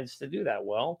need events to do that.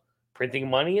 Well, printing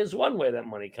money is one way that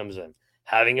money comes in.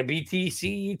 Having a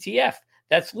BTC ETF,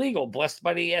 that's legal, blessed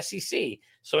by the SEC.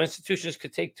 So institutions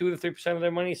could take 2 to 3% of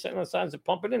their money, set on the sides and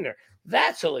pump it in there.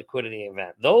 That's a liquidity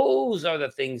event. Those are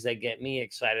the things that get me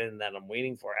excited and that I'm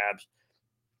waiting for, Abs.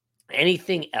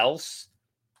 Anything else,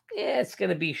 it's going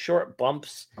to be short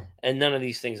bumps, and none of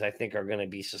these things I think are going to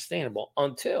be sustainable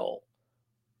until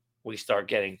we start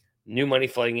getting new money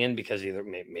flooding in, because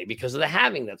maybe because of the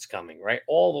halving that's coming, right?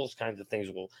 All those kinds of things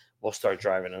will start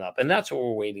driving it up. And that's what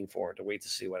we're waiting for, to wait to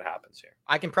see what happens here.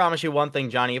 I can promise you one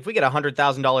thing, Johnny. If we get $100,000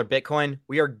 Bitcoin,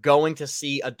 we are going to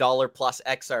see $1 plus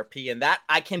XRP, and that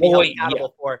I can be held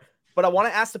accountable for. But I want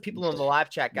to ask the people in the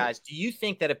live chat, guys, do you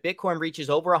think that if Bitcoin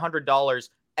reaches over $100,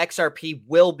 XRP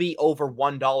will be over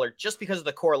 $1 just because of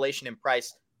the correlation in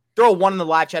price. Throw a 1 in the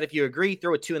live chat if you agree.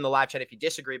 Throw a 2 in the live chat if you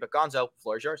disagree. But Gonzo,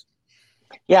 floor is yours.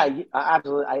 Yeah,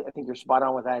 absolutely. I think you're spot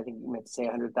on with that. I think you meant to say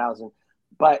 100,000.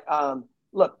 But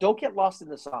look, don't get lost in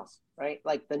the sauce, right?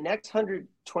 Like the next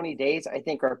 120 days, I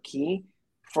think are key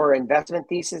for investment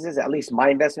theses, at least my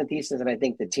investment thesis, and I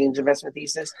think the team's investment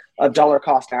thesis of dollar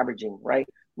cost averaging, right?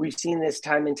 We've seen this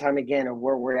time and time again of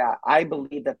where we're at. I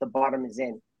believe that the bottom is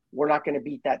in. We're not going to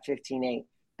beat that 15.8.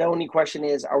 The only question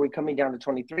is, are we coming down to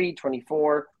 23,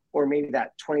 24, or maybe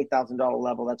that $20,000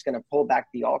 level that's going to pull back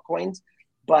the altcoins?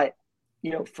 But,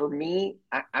 for me,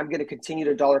 I'm going to continue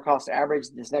to dollar cost average.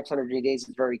 This next 180 days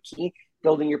is very key,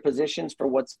 building your positions for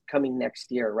what's coming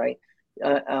next year, right?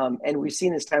 And we've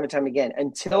seen this time and time again.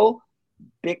 Until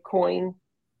Bitcoin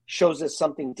shows us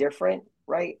something different,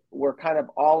 right? We're kind of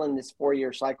all in this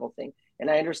 4-year cycle thing. And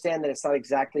I understand that it's not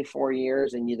exactly 4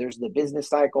 years, and there's the business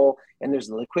cycle and there's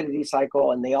the liquidity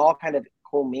cycle, and they all kind of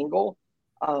commingle.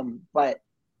 But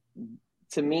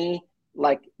to me,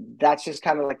 like, that's just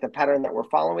kind of like the pattern that we're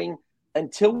following.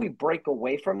 Until we break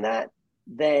away from that,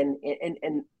 then,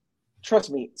 and trust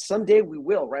me, someday we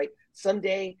will, right?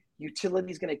 Someday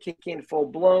utility is going to kick in full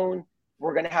blown.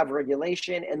 We're going to have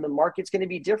regulation, and the market's going to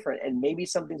be different. And maybe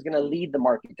something's going to lead the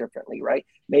market differently, right?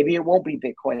 Maybe it won't be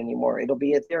Bitcoin anymore. It'll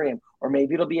be Ethereum, or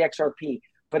maybe it'll be XRP.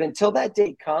 But until that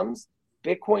day comes,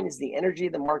 Bitcoin is the energy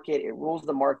of the market. It rules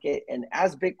the market. And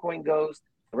as Bitcoin goes,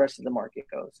 the rest of the market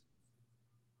goes.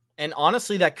 And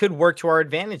honestly, that could work to our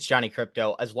advantage, Johnny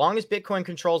Crypto. As long as Bitcoin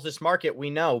controls this market, we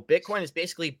know Bitcoin is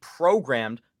basically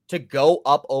programmed to go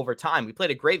up over time. We played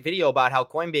a great video about how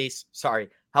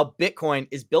Bitcoin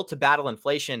is built to battle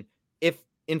inflation. If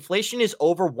inflation is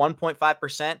over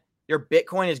 1.5%, your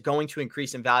Bitcoin is going to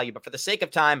increase in value. But for the sake of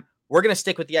time, we're going to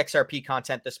stick with the XRP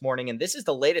content this morning. And this is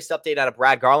the latest update out of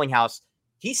Brad Garlinghouse.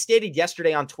 He stated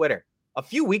yesterday on Twitter, a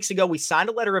few weeks ago, we signed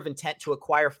a letter of intent to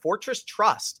acquire Fortress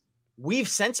Trust. We've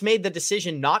since made the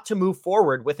decision not to move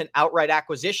forward with an outright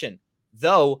acquisition,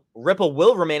 though Ripple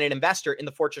will remain an investor in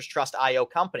the Fortress Trust IO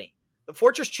company. The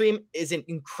Fortress team is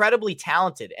incredibly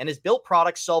talented and has built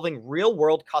products solving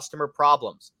real-world customer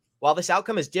problems. While this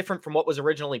outcome is different from what was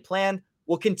originally planned,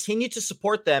 we'll continue to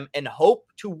support them and hope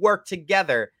to work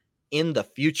together in the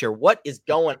future. What is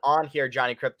going on here,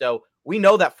 Johnny Crypto? We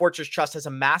know that Fortress Trust has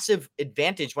a massive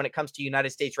advantage when it comes to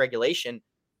United States regulation.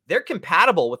 They're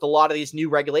compatible with a lot of these new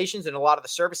regulations and a lot of the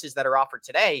services that are offered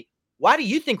today. Why do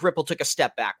you think Ripple took a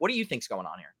step back? What do you think's going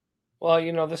on here?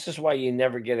 Well, this is why you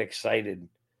never get excited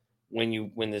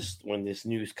when this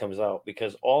news comes out,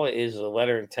 because all it is a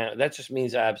letter of intent. That just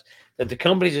means, Abs, that the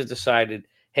companies have decided,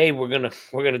 hey, we're gonna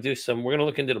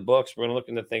look into the books, we're gonna look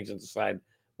into things and decide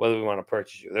whether we want to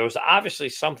purchase you. There was obviously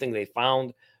something they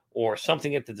found or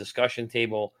something at the discussion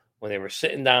table when they were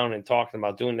sitting down and talking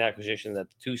about doing the acquisition that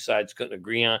the two sides couldn't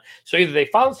agree on. So either they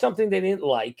found something they didn't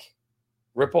like,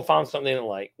 Ripple found something they didn't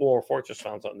like, or Fortress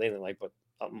found something they didn't like, but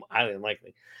highly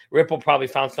unlikely. Ripple probably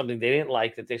found something they didn't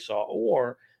like that they saw,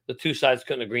 or the two sides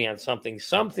couldn't agree on something.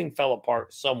 Something fell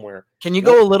apart somewhere. Can you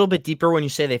go a little bit deeper when you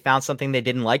say they found something they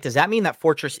didn't like? Does that mean that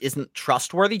Fortress isn't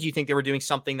trustworthy? Do you think they were doing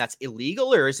something that's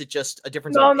illegal, or is it just a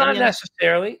difference of opinion? No, not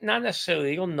necessarily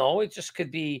illegal. No, it just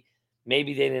could be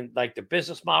maybe they didn't like the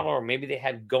business model, or maybe they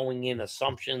had going in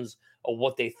assumptions of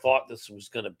what they thought this was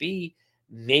going to be.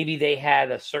 Maybe they had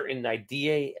a certain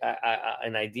idea,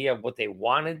 an idea of what they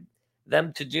wanted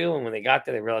them to do, and when they got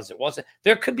there, they realized it wasn't.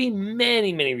 There could be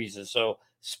many, many reasons. So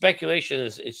speculation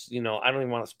is, I don't even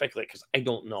want to speculate because I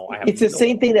don't know. It's the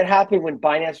same thing that happened when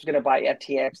Binance was going to buy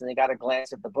FTX, and they got a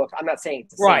glance at the books. I'm not saying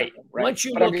it's the right. Same thing, right? Once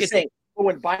you but look I'm just saying,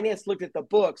 when Binance looked at the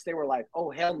books, they were like, "Oh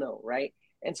hell no!" Right?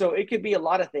 And so it could be a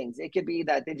lot of things. It could be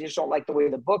that they just don't like the way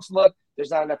the books look.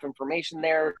 There's not enough information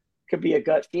there. It could be a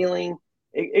gut feeling.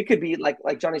 It could be like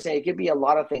Johnny's saying, it could be a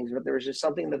lot of things, but there was just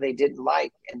something that they didn't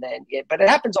like. But it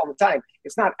happens all the time.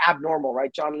 It's not abnormal,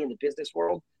 right, Johnny, in the business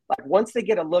world? Like once they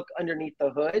get a look underneath the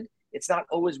hood, it's not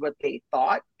always what they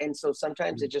thought. And so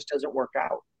sometimes it just doesn't work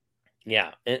out.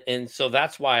 Yeah. And so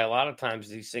that's why a lot of times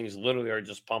these things literally are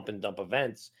just pump and dump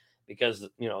events, because,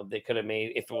 they could have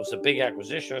made, if it was a big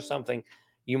acquisition or something,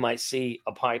 you might see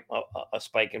a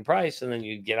spike in price, and then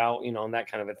you get out, and that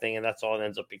kind of a thing. And that's all it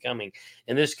ends up becoming.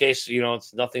 In this case,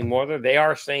 it's nothing more than they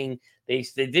are saying they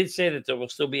did say that there will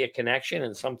still be a connection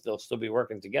and they'll still be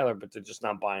working together, but they're just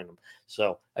not buying them.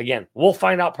 So again, we'll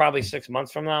find out probably 6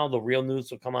 months from now. The real news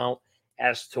will come out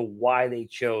as to why they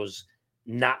chose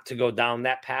not to go down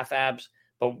that path, Abs.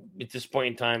 But at this point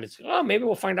in time, it's maybe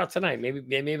we'll find out tonight. Maybe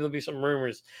there'll be some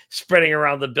rumors spreading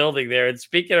around the building there. And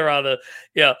speaking around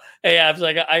hey, I was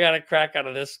like, I got a crack out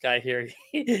of this guy here.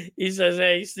 He says,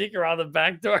 hey, sneak around the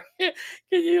back door. Can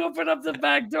you open up the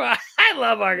back door? I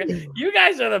love our guys. You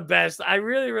guys are the best. I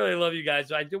really, really love you guys.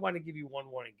 So I do want to give you one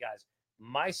warning, guys.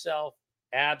 Myself,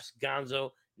 Abs,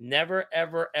 Gonzo, never,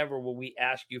 ever, ever will we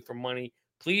ask you for money.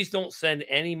 Please don't send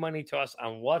any money to us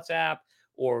on WhatsApp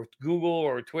or Google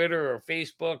or Twitter or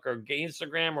Facebook or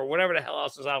Instagram or whatever the hell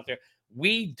else is out there.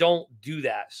 We don't do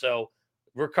that. So,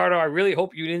 Ricardo, I really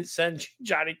hope you didn't send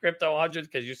Johnny Crypto 100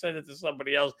 because you sent it to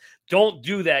somebody else. Don't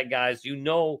do that, guys.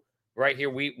 Right here,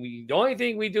 we the only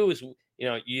thing we do is,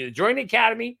 you join the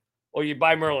academy or you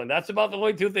buy Merlin. That's about the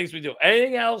only two things we do.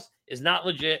 Anything else is not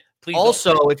legit. Please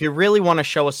also, if you really want to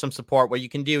show us some support, what you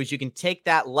can do is you can take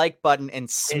that like button and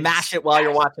smash it while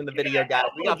you're watching the video, guys.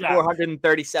 We got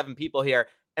 437 people here.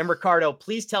 And Ricardo,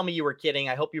 please tell me you were kidding.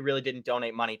 I hope you really didn't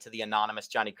donate money to the anonymous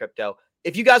Johnny Crypto.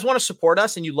 If you guys want to support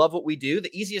us and you love what we do,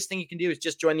 the easiest thing you can do is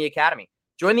just join the academy.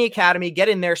 Join the academy, get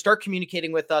in there, start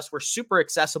communicating with us. We're super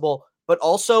accessible, but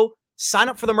also sign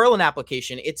up for the Merlin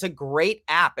application. It's a great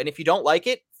app. And if you don't like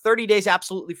it, 30 days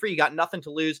absolutely free. You got nothing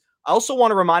to lose. I also want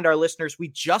to remind our listeners, we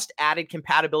just added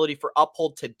compatibility for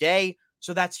Uphold today.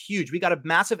 So that's huge. We got a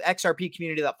massive XRP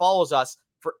community that follows us.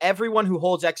 For everyone who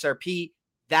holds XRP,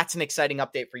 that's an exciting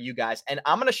update for you guys. And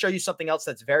I'm going to show you something else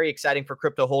that's very exciting for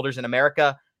crypto holders in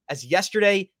America. As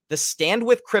yesterday, the Stand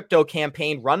With Crypto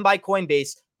campaign run by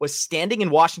Coinbase was standing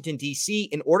in Washington, D.C.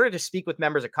 in order to speak with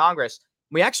members of Congress.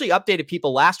 We actually updated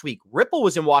people last week. Ripple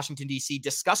was in Washington, D.C.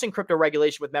 discussing crypto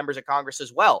regulation with members of Congress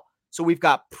as well. So we've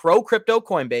got pro-crypto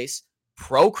Coinbase,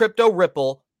 pro-crypto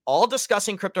Ripple, all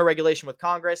discussing crypto regulation with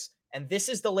Congress. And this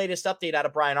is the latest update out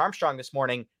of Brian Armstrong this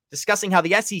morning, discussing how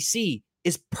the SEC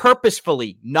is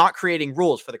purposefully not creating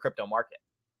rules for the crypto market.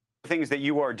 Things that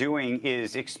you are doing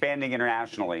is expanding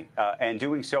internationally and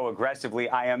doing so aggressively,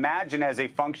 I imagine, as a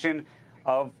function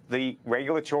of the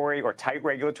regulatory or tight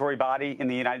regulatory body in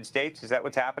the United States. Is that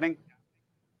what's happening?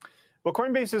 Well,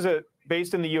 Coinbase is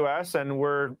based in the U.S., and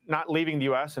we're not leaving the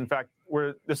U.S. In fact,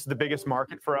 this is the biggest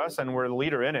market for us, and we're the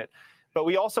leader in it. But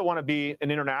we also want to be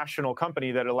an international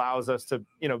company that allows us to,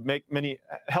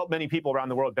 help many people around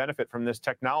the world benefit from this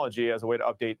technology as a way to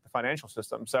update the financial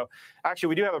system. So actually,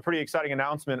 we do have a pretty exciting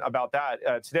announcement about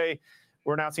that. Today,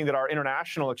 we're announcing that our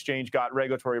international exchange got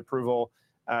regulatory approval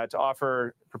to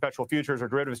offer perpetual futures or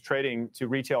derivatives trading to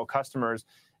retail customers.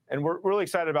 And we're really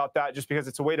excited about that just because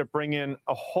it's a way to bring in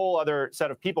a whole other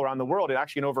set of people around the world, and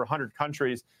actually in over 100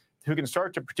 countries, who can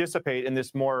start to participate in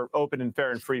this more open and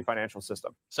fair and free financial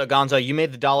system. So Gonzo, you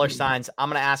made the dollar signs. I'm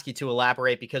going to ask you to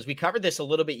elaborate because we covered this a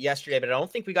little bit yesterday, but I don't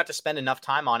think we got to spend enough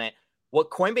time on it. What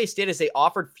Coinbase did is they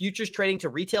offered futures trading to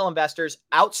retail investors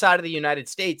outside of the United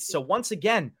States. So once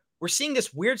again, we're seeing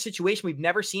this weird situation we've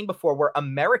never seen before where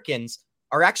Americans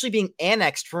are actually being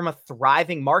annexed from a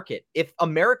thriving market. If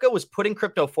America was putting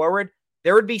crypto forward,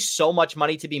 there would be so much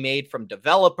money to be made from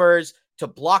developers to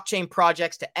blockchain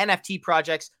projects to NFT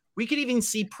projects. We could even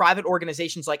see private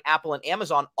organizations like Apple and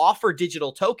Amazon offer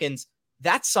digital tokens.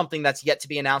 That's something that's yet to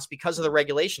be announced because of the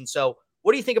regulation. So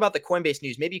what do you think about the Coinbase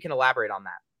news? Maybe you can elaborate on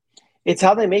that. It's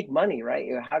how they make money, right?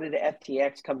 How did the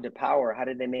FTX come to power? How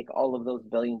did they make all of those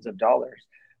billions of dollars?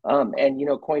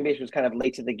 Coinbase was kind of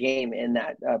late to the game in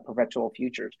that perpetual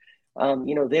futures.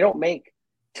 They don't make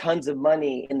tons of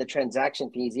money in the transaction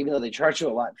fees, even though they charge you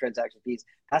a lot in transaction fees.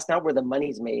 That's not where the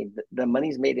money's made. The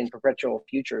money's made in perpetual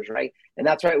futures, right? And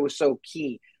that's why it was so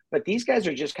key. But these guys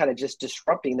are just kind of just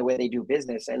disrupting the way they do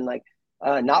business, and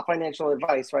not financial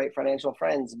advice, right? Financial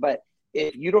friends. But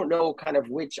if you don't know kind of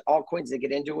which altcoins to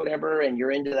get into, whatever, and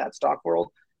you're into that stock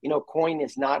world, coin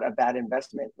is not a bad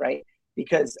investment, right?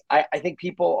 Because I think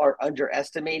people are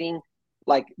underestimating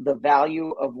the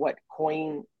value of what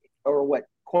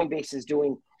Coinbase is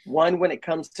doing. One, when it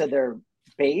comes to their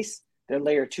base, their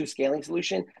layer 2 scaling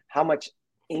solution, how much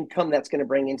income that's going to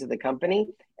bring into the company.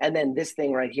 And then this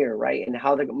thing right here, right? And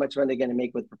how much money they're going to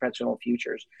make with perpetual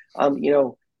futures.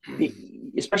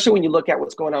 Especially when you look at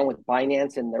what's going on with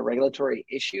Binance and their regulatory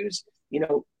issues,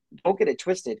 don't get it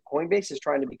twisted. Coinbase is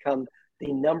trying to become the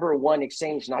 #1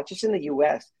 exchange, not just in the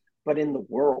US, but in the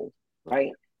world,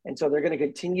 right? And so they're going to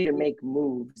continue to make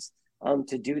moves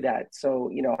to do that.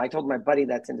 So, I told my buddy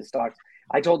that's into stocks,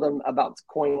 I told him about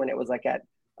coin when it was at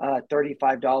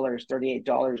 $35,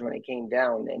 $38 when it came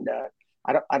down. And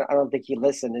I don't think he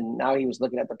listened. And now he was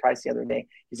looking at the price the other day.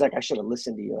 He's like, I should have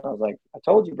listened to you. And I was like, I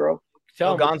told you, bro.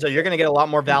 So Gonzo, you're going to get a lot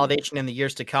more validation in the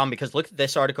years to come, because look at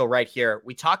this article right here.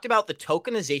 We talked about the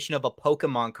tokenization of a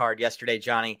Pokemon card yesterday,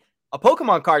 Johnny. A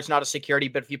Pokemon card is not a security,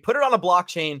 but if you put it on a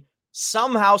blockchain,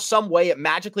 somehow, some way, it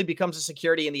magically becomes a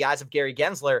security in the eyes of Gary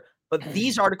Gensler. But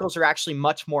these articles are actually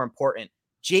much more important.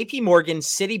 JP Morgan,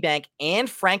 Citibank, and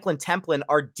Franklin Templeton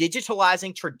are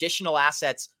digitalizing traditional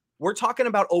assets. We're talking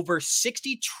about over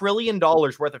 $60 trillion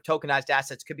worth of tokenized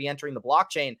assets could be entering the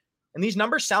blockchain. And these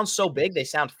numbers sound so big, they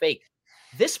sound fake.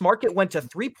 This market went to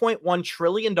 $3.1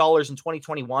 trillion in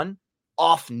 2021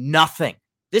 off nothing.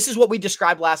 This is what we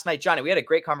described last night, Johnny. We had a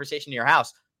great conversation in your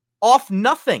house. Off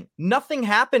nothing. Nothing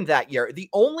happened that year. The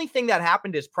only thing that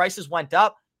happened is prices went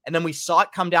up, and then we saw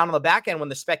it come down on the back end when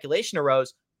the speculation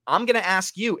arose. I'm going to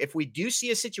ask you, if we do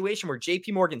see a situation where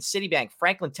JP Morgan, Citibank,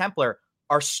 Franklin Templeton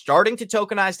are starting to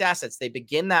tokenize assets, they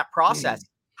begin that process,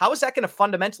 how is that going to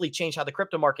fundamentally change how the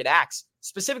crypto market acts,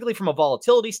 specifically from a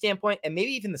volatility standpoint and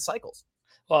maybe even the cycles?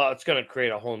 Well, it's going to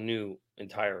create a whole new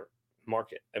entire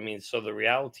market. I mean, so the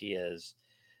reality is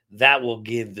that will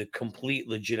give the complete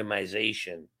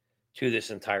legitimization to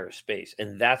this entire space.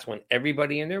 And that's when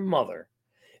everybody and their mother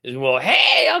is, well,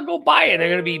 hey, I'll go buy it. They're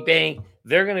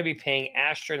going to be paying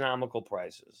astronomical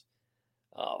prices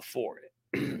for it.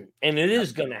 And it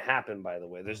is going to happen, by the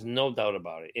way. There's no doubt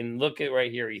about it. And look at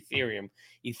right here, Ethereum.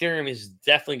 Ethereum is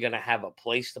definitely going to have a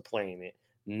place to play in it.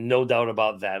 No doubt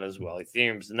about that as well.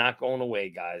 Ethereum's not going away,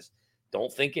 guys.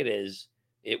 Don't think it is.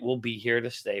 It will be here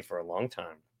to stay for a long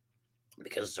time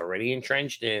because it's already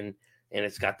entrenched in, and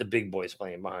it's got the big boys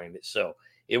playing behind it. So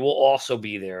it will also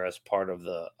be there as part of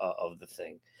the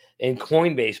thing. And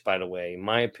Coinbase, by the way, in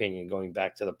my opinion, going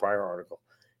back to the prior article,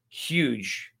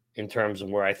 huge in terms of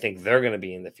where I think they're going to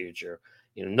be in the future.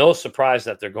 You know, no surprise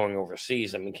that they're going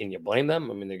overseas. I mean, can you blame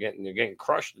them? I mean, they're getting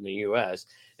crushed in the U.S.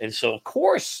 And so, of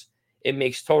course, it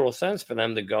makes total sense for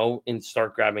them to go and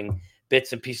start grabbing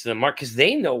bits and pieces of the market because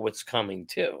they know what's coming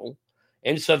too.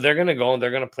 And so they're going to go and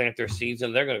they're going to plant their seeds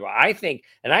and they're going to go. I think,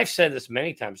 and I've said this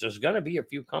many times, there's going to be a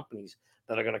few companies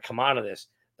that are going to come out of this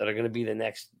that are going to be the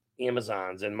next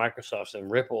Amazons and Microsofts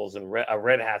and Ripples and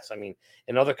Red Hats. I mean,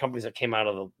 and other companies that came out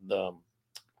of the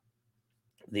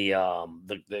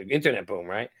internet boom,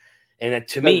 right? And that,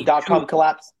 to me, .com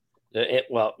collapse.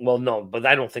 No, but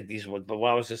I don't think these would. But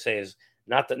what I was to say is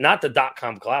not the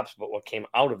 .com collapse, but what came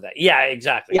out of that. Yeah,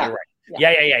 exactly. Yeah. You're right.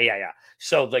 Yeah.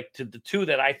 So like to the two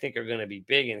that I think are going to be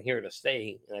big and here to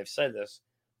stay, and I've said this,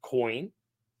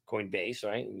 Coinbase,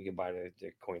 right? And you can buy their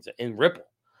coins, and Ripple.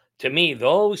 To me,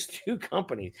 those two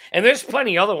companies, and there's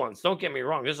plenty other ones. Don't get me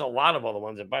wrong. There's a lot of other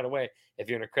ones. And by the way, if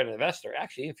you're an accredited investor,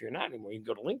 actually, if you're not anymore, you can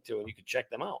go to link to and you can check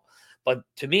them out. But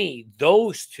to me,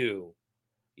 those two,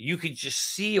 you could just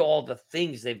see all the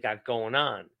things they've got going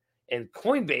on. And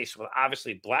Coinbase, with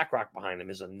obviously BlackRock behind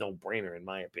them, is a no-brainer, in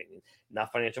my opinion.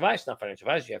 Not financial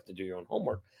advice. You have to do your own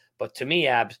homework. But to me,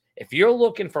 Abs, if you're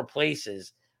looking for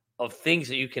places of things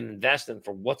that you can invest in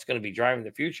for what's going to be driving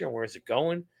the future and where is it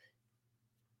going,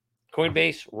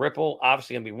 Coinbase, Ripple,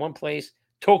 obviously going to be one place.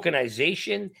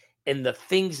 Tokenization and the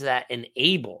things that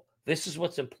enable. This is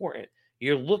what's important.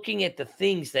 You're looking at the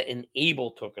things that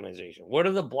enable tokenization. What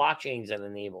are the blockchains that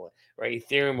enable it? Right?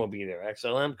 Ethereum will be there.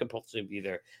 XLM could possibly be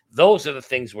there. Those are the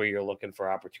things where you're looking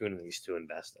for opportunities to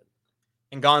invest in.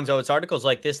 And Gonzo, it's articles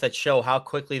like this that show how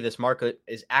quickly this market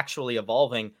is actually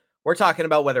evolving. We're talking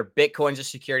about whether Bitcoin's a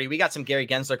security. We got some Gary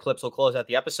Gensler clips we'll close out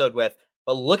the episode with.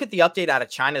 But look at the update out of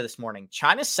China this morning.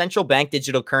 China's central bank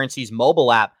digital currency's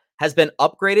mobile app has been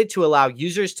upgraded to allow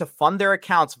users to fund their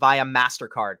accounts via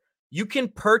MasterCard. You can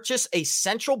purchase a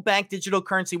central bank digital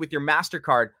currency with your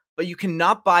MasterCard, but you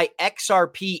cannot buy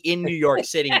XRP in New York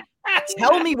City.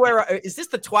 Tell me is this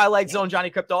the Twilight Zone, Johnny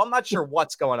Crypto? I'm not sure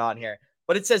what's going on here.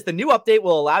 But it says the new update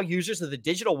will allow users of the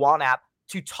Digital Yuan app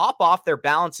to top off their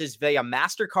balances via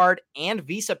MasterCard and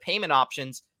Visa payment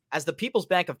options as the People's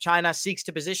Bank of China seeks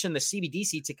to position the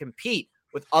CBDC to compete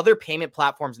with other payment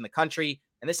platforms in the country.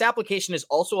 And this application is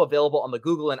also available on the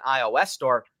Google and iOS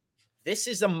store. This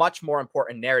is a much more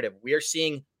important narrative. We are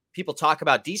seeing people talk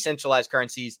about decentralized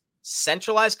currencies.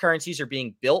 Centralized currencies are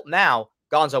being built now.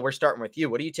 Gonzo, we're starting with you.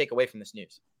 What do you take away from this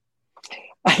news?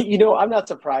 I'm not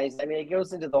surprised. I mean, it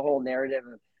goes into the whole narrative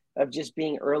of just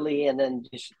being early and then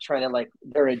just trying to like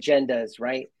their agendas,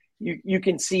 right? You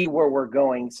can see where we're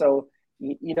going. So,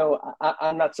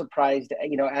 I'm not surprised,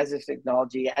 as this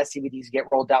technology, as CBDs get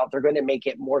rolled out, they're going to make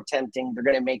it more tempting. They're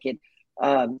going to make it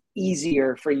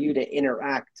easier for you to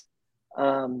interact.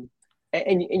 And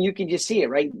you can just see it,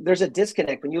 right? There's a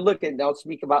disconnect. When you look at, I'll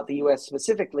speak about the U.S.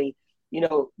 specifically,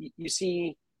 you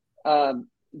see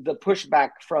the pushback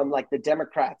from like the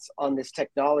Democrats on this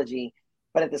technology.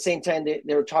 But at the same time,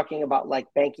 they're talking about like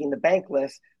banking the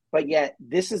bankless, but yet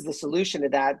this is the solution to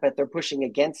that, but they're pushing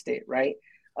against it, right?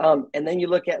 And then you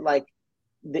look at like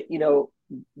the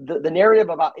narrative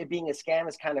about it being a scam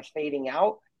is kind of fading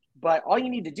out. But all you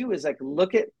need to do is like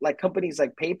look at like companies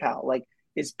like PayPal. Like,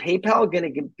 is PayPal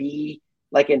going to be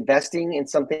like investing in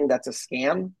something that's a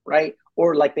scam, right?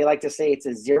 Or like they like to say, it's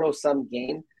a zero-sum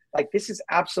game. Like, this is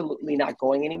absolutely not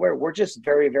going anywhere. We're just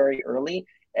very, very early,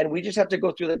 and we just have to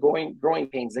go through the growing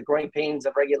pains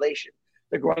of regulation,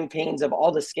 the growing pains of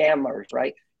all the scammers,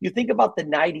 right? You think about the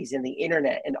 90s and the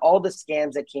internet and all the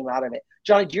scams that came out of it.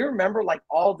 Johnny, do you remember like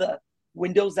all the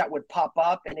windows that would pop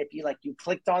up, and if you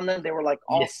clicked on them, they were like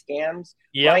all scams,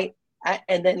 right?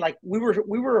 And then like we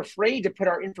were afraid to put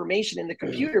our information in the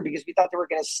computer because we thought they were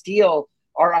going to steal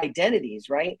our identities,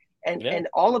 right? And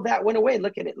all of that went away.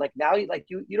 Look at it. Like now,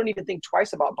 you don't even think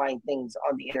twice about buying things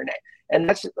on the internet. And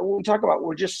that's what we talk about.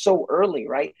 We're just so early,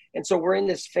 right? And so we're in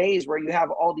this phase where you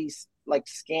have all these like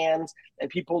scams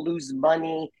and people lose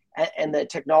money, and the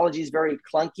technology is very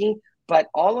clunky. But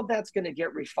all of that's going to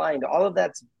get refined. All of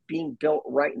that's being built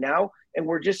right now, and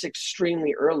we're just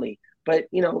extremely early. But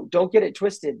don't get it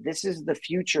twisted. This is the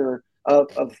future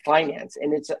of finance,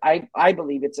 and I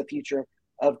believe it's a future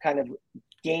of kind of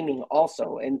gaming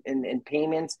also, and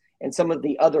payments and some of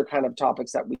the other kind of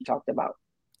topics that we talked about.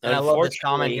 And I love this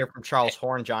comment here from Charles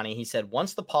Horn, Johnny. He said,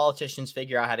 once the politicians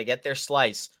figure out how to get their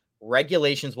slice,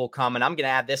 regulations will come. And I'm going to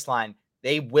add this line: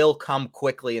 they will come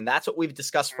quickly. And that's what we've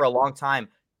discussed for a long time.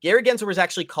 Gary Gensler was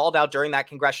actually called out during that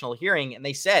congressional hearing, and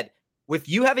they said, with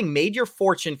you having made your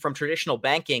fortune from traditional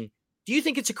banking, do you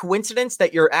think it's a coincidence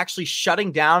that you're actually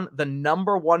shutting down the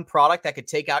number one product that could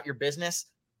take out your business?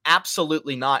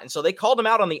 Absolutely not. And so they called him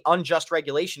out on the unjust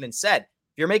regulation and said,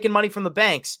 if you're making money from the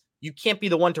banks, you can't be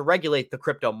the one to regulate the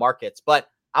crypto markets. But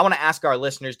I want to ask our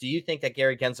listeners, do you think that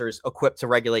Gary Gensler is equipped to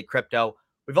regulate crypto?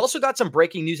 We've also got some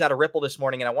breaking news out of Ripple this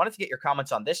morning, and I wanted to get your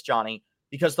comments on this, Johnny,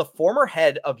 because the former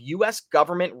head of U.S.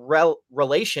 government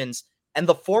relations and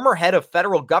the former head of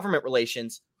federal government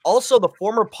relations, also the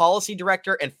former policy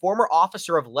director and former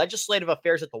officer of legislative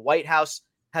affairs at the White House,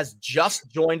 has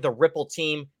just joined the Ripple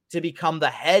team to become the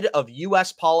head of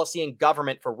U.S. policy and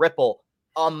government for Ripple.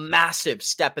 A massive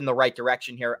step in the right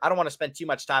direction here. I don't want to spend too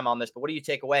much time on this, but what do you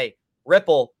take away?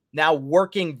 Ripple now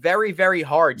working very, very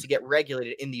hard to get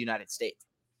regulated in the United States.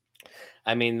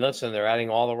 I mean, listen, they're adding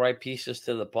all the right pieces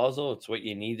to the puzzle. It's what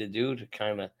you need to do to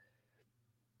kind of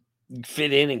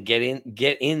fit in and get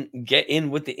in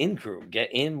with the in crew,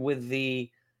 get in with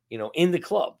the, in the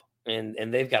club.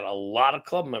 And they've got a lot of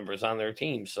club members on their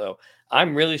team. So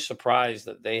I'm really surprised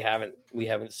that we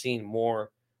haven't seen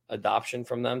more adoption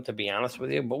from them, to be honest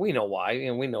with you. But we know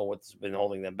why, we know what's been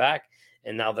holding them back.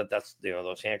 And now that that's,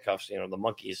 those handcuffs, the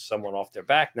monkey is somewhat off their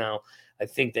back now, I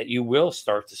think that you will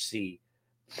start to see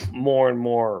more and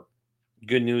more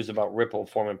good news about Ripple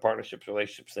forming partnerships,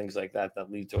 relationships, things like that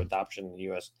lead to adoption in the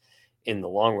U.S. in the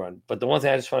long run. But the one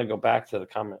thing I just want to go back to the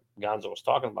comment Gonzo was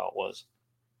talking about was,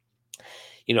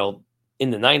 in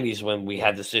the 90s when we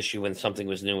had this issue when something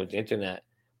was new with the internet,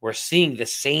 we're seeing the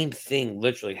same thing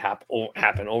literally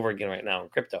happen over again right now in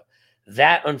crypto.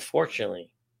 That, unfortunately,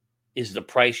 is the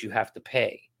price you have to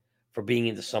pay for being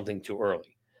into something too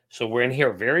early. So we're in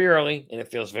here very early, and it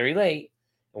feels very late.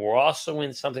 And we're also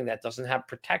in something that doesn't have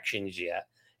protections yet.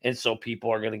 And so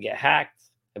people are going to get hacked.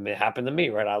 I mean, it happened to me,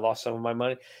 right? I lost some of my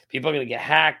money. People are going to get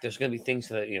hacked. There's going to be things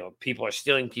that, people are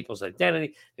stealing people's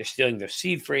identity. They're stealing their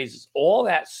seed phrases. All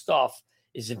that stuff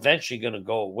is eventually going to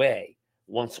go away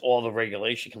once all the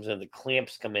regulation comes in, the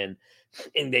clamps come in,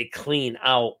 and they clean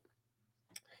out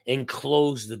and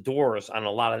close the doors on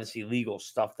a lot of this illegal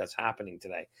stuff that's happening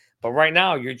today. But right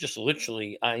now, you're just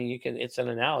literally, it's an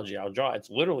analogy I'll draw. It's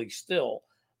literally still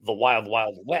the wild,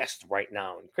 wild west right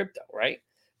now in crypto, right?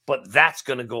 But that's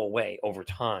going to go away over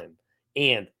time.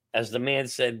 And as the man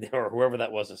said, or whoever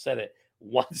that was that said it,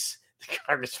 once the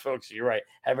Congress folks, you're right,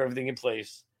 have everything in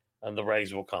place, and the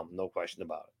regs will come. No question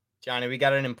about it. Johnny, we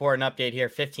got an important update here.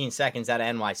 15 seconds out of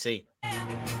NYC.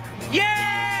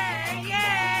 Yeah,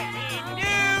 in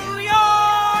New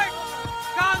York,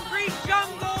 concrete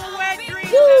jungle where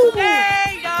dreams are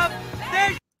made of.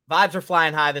 Vibes are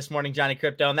flying high this morning, Johnny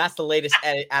Crypto, and that's the latest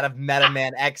edit out of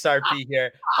MetaMan XRP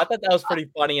here. I thought that was pretty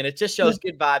funny, and it just shows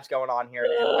good vibes going on here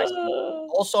in NYC.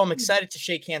 Also, I'm excited to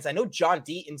shake hands. I know John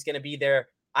Deaton's going to be there.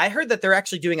 I heard that they're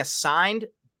actually doing a signed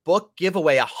book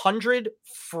giveaway. 100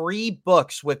 free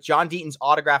books with John Deaton's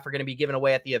autograph are going to be given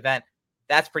away at the event.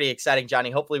 That's pretty exciting,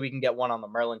 Johnny. Hopefully we can get one on the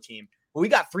Merlin team. But we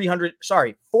got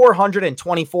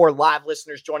 424 live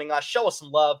listeners joining us. Show us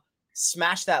some love.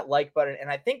 Smash that like button.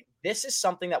 And I think this is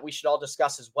something that we should all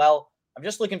discuss as well. I'm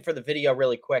just looking for the video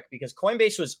really quick because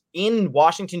Coinbase was in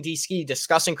Washington, D.C.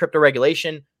 discussing crypto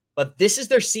regulation. But this is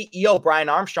their CEO, Brian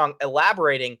Armstrong,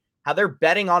 elaborating how they're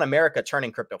betting on America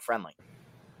turning crypto friendly.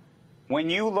 When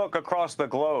you look across the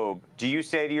globe, do you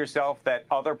say to yourself that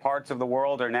other parts of the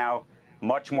world are now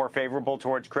much more favorable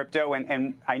towards crypto?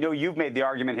 And I know you've made the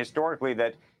argument historically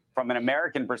that from an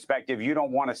American perspective, you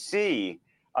don't want to see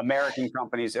American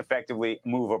companies effectively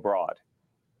move abroad.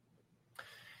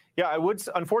 Yeah,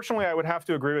 unfortunately, I would have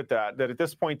to agree with that at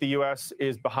this point, the U.S.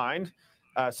 is behind,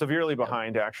 severely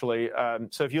behind, actually.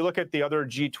 So if you look at the other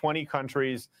G20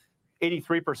 countries,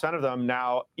 83% of them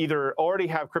now either already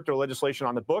have crypto legislation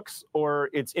on the books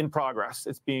or it's in progress.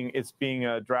 It's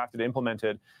being drafted,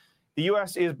 implemented. The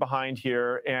U.S. is behind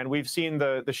here, and we've seen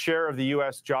the share of the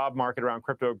U.S. job market around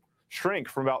crypto shrink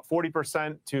from about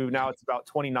 40% to now it's about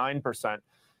 29%.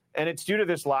 And it's due to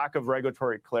this lack of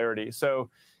regulatory clarity. So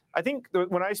I think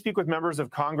when I speak with members of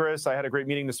Congress, I had a great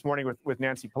meeting this morning with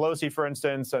Nancy Pelosi, for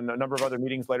instance, and a number of other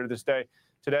meetings later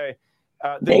today.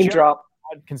 Name drop.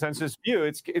 Consensus view,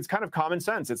 it's kind of common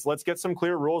sense. It's let's get some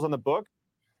clear rules on the book.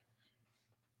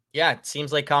 Yeah, it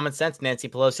seems like common sense, Nancy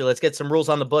Pelosi. Let's get some rules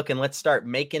on the book and let's start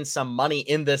making some money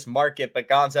in this market. But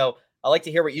Gonzo, I'd like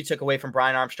to hear what you took away from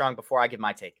Brian Armstrong before I give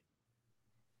my take.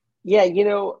 Yeah,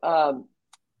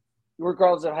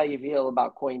 regardless of how you feel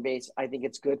about Coinbase, I think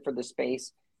it's good for the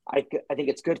space. I think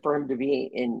it's good for him to be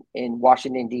in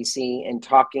Washington, D.C. and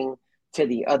talking to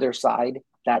the other side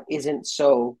that isn't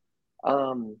so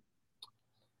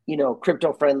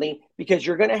crypto friendly, because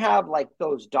you're going to have like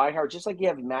those diehards, just like you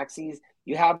have maxis,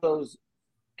 you have those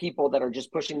people that are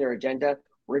just pushing their agenda,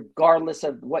 regardless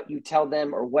of what you tell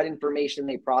them or what information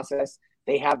they process.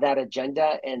 They have that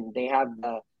agenda and they have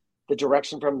the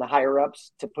direction from the higher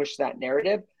ups to push that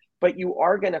narrative. But you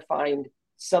are going to find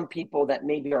some people that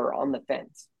maybe are on the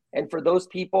fence. And for those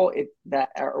people that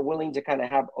are willing to kind of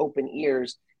have open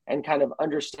ears and kind of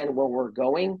understand where we're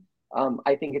going,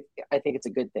 I think it's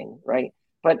a good thing, right?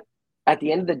 But at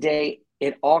the end of the day,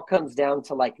 it all comes down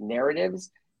to like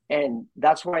narratives. And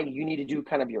that's why you need to do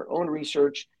kind of your own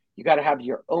research. You got to have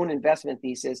your own investment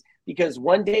thesis, because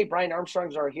one day Brian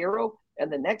Armstrong's our hero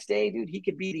and the next day, dude, he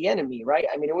could be the enemy, right?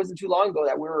 I mean, it wasn't too long ago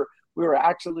that we were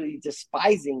actually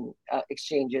despising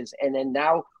exchanges, and then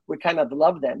now we kind of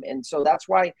love them. And so that's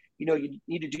why, you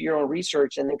need to do your own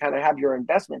research and then kind of have your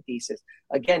investment thesis.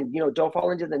 Again, don't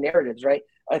fall into the narratives, right?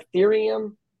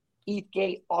 Ethereum,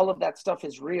 ETHgate, all of that stuff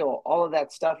is real. All of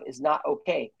that stuff is not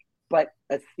okay. But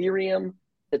Ethereum,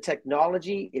 the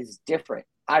technology is different,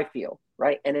 I feel,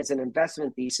 right? And as an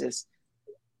investment thesis,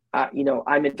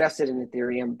 I'm invested in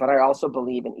Ethereum, but I also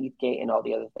believe in ETHgate and all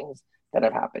the other things that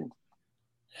have happened.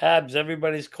 Habs,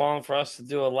 everybody's calling for us to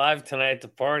do a live tonight at the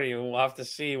party, and we'll have to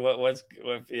see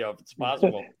if it's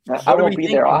possible. I won't be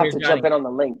there. I'll have to jump in on the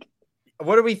link.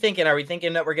 What are we thinking? Are we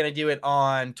thinking that we're going to do it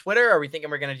on Twitter? Or are we thinking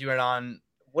we're going to do it on?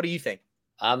 What do you think?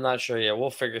 I'm not sure yet. We'll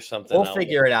figure something out. We'll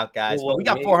figure it out, guys. But we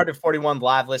got 441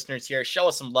 live listeners here. Show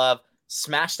us some love.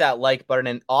 Smash that like button.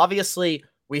 And obviously,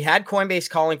 we had Coinbase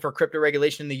calling for crypto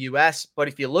regulation in the U.S., but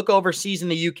if you look overseas in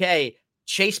the U.K.,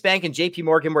 Chase Bank and JP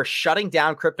Morgan were shutting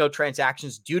down crypto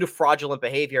transactions due to fraudulent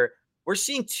behavior. We're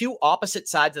seeing two opposite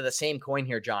sides of the same coin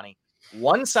here, Johnny.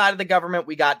 One side of the government,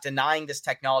 we got denying this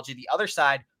technology. The other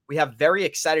side, we have very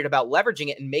excited about leveraging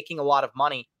it and making a lot of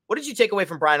money. What did you take away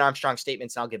from Brian Armstrong's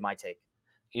statements? And I'll give my take.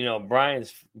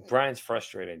 Brian's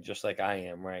frustrated, just like I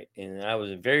am, right? And I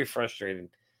was very frustrated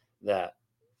that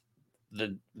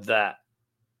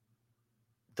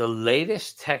the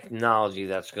latest technology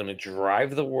that's going to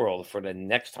drive the world for the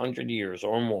next 100 years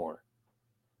or more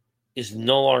is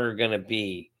no longer going to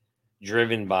be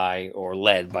driven by or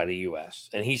led by the U.S.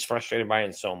 And he's frustrated by it,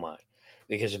 and so am I.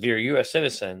 Because if you're a U.S.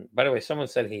 citizen, by the way, someone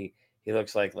said he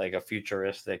looks like a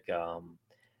futuristic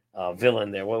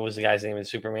villain there. What was the guy's name in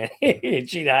Superman?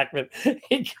 Gene Hackman.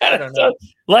 He kind of does.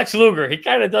 Lex Luger. He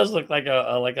kind of does look like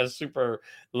a super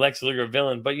Lex Luger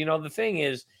villain. But the thing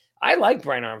is, I like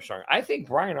Brian Armstrong. I think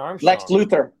Brian Armstrong. Lex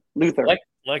Luthor.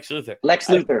 Lex Luthor. Lex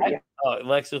Luthor.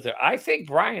 Lex Luthor. I think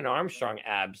Brian Armstrong,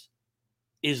 Abs,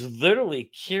 is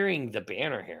literally carrying the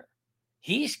banner here.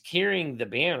 He's carrying the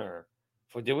banner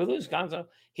for. Did we lose Gonzo?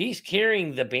 He's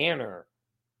carrying the banner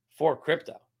for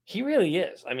crypto. He really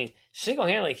is. I mean,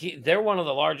 single-handedly, they're one of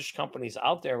the largest companies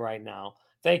out there right now.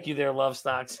 Thank you, there, Love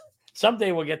Stocks.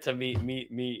 Someday we'll get to meet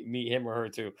him or her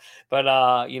too. But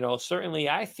certainly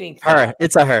I think her.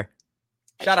 It's a her.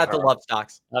 Shout out to Love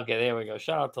Stocks. Okay, there we go.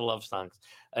 Shout out to Love Stocks.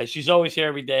 She's always here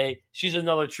every day. She's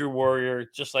another true warrior,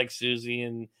 just like Susie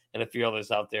and a few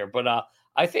others out there. But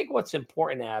I think what's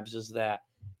important, Abs, is that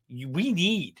we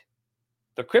need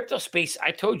the crypto space.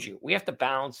 I told you, we have to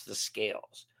balance the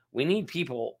scales. We need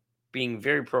people being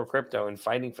very pro crypto and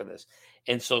fighting for this.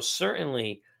 And so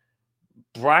certainly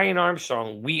Brian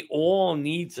Armstrong, we all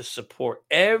need to support.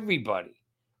 Everybody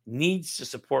needs to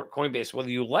support Coinbase, whether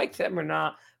you like them or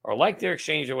not, or like their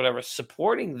exchange or whatever.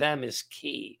 Supporting them is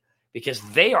key because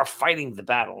they are fighting the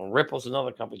battle, and Ripple's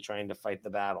another company trying to fight the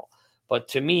battle. But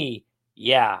to me,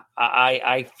 yeah,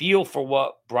 I feel for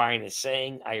what Brian is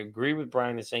saying. I agree with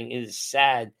Brian is saying. It is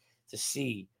sad to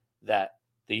see that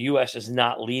the U.S. is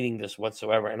not leading this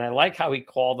whatsoever. And I like how he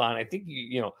called on, I think,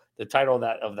 the title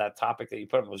of that topic that you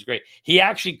put up was great. He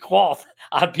actually called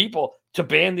on people to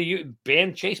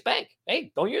ban Chase Bank.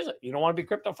 Hey, don't use it. You don't want to be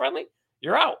crypto friendly?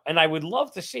 You're out. And I would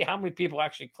love to see how many people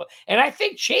actually. And I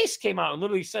think Chase came out and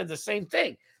literally said the same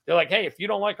thing. They're like, hey, if you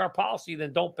don't like our policy,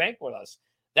 then don't bank with us.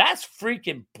 That's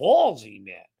freaking ballsy,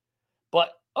 man.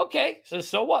 But okay,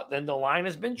 so what? Then the line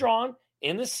has been drawn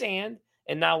in the sand.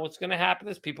 And now what's going to happen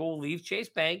is people will leave Chase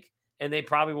Bank and they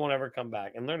probably won't ever come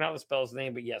back and learn how to spell his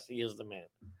name. But yes, he is the man.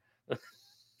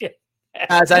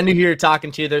 As I knew you were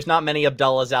talking to, there's not many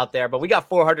Abdullahs out there, but we got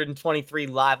 423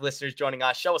 live listeners joining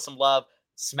us. Show us some love.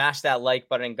 Smash that like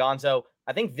button. And Gonzo,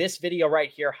 I think this video right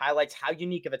here highlights how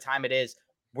unique of a time it is.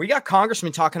 We got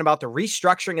congressmen talking about the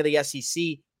restructuring of the SEC.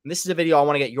 And this is a video I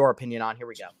want to get your opinion on. Here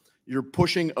we go. You're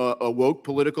pushing a woke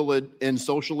political and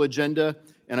social agenda,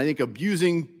 and I think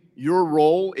abusing your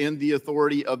role in the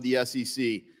authority of the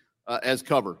SEC as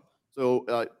cover.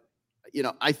 So,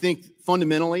 I think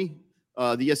fundamentally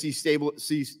the SEC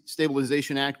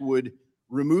Stabilization Act would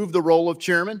remove the role of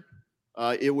chairman.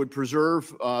 It would preserve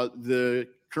the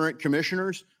current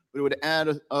commissioners, but it would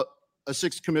add a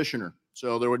sixth commissioner.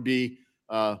 So there would be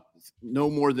no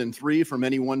more than 3 from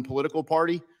any one political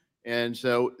party. And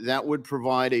so that would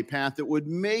provide a path that would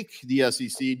make the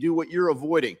SEC do what you're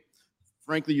avoiding.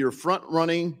 Frankly, you're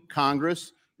front-running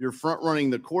Congress, you're front-running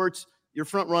the courts, you're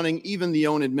front-running even the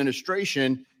own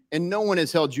administration, and no one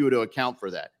has held you to account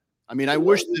for that. I mean, I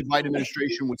wish the Biden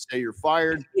administration would say you're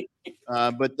fired,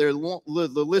 but the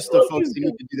list of folks they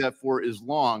need to do that for is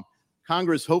long.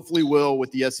 Congress hopefully will with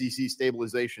the SEC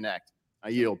Stabilization Act. I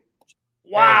yield.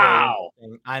 Wow.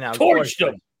 I know. Torched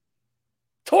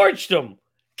him.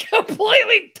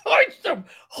 Completely torched him.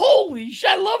 Holy shit.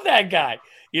 I love that guy.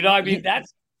 He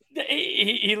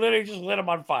literally just lit him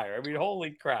on fire. I mean,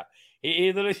 holy crap.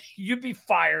 He literally, you'd be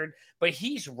fired, but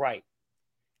he's right.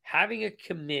 Having a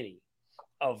committee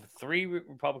of 3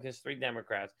 Republicans, 3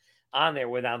 Democrats on there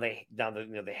where now they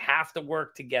have to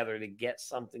work together to get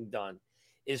something done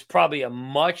is probably a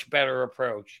much better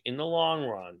approach in the long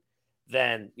run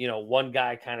than, one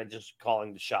guy kind of just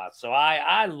calling the shots. So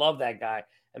I love that guy.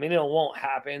 I mean, it won't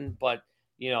happen, but,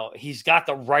 he's got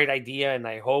the right idea, and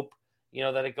I hope,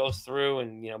 that it goes through.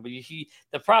 And, but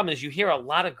the problem is you hear a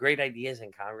lot of great ideas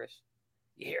in Congress.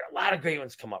 You hear a lot of great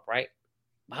ones come up, right?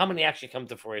 How many actually come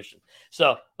to fruition?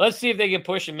 So let's see if they can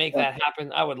push and make that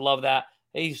happen. I would love that.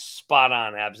 He's spot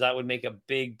on, Abs. That would make a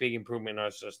big, big improvement in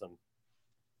our system.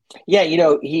 Yeah,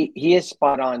 he is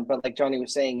spot on. But like Johnny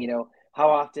was saying, how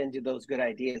often do those good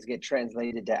ideas get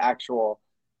translated to actual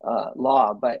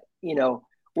law? But,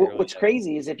 what's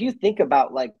crazy is if you think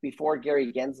about like before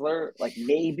Gary Gensler, like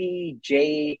maybe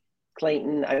Jay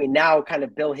Clayton, I mean, now kind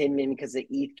of Bill Hinman because of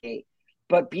ETHgate.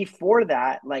 But before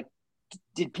that, like,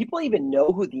 did people even know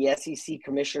who the SEC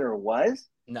commissioner was?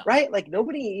 No. Right? Like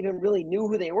nobody even really knew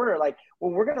who they were. Like,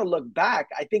 when we're going to look back,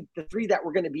 I think the 3 that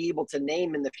we're going to be able to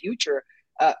name in the future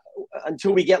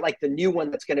until we get like the new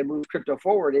one that's going to move crypto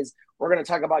forward is we're going to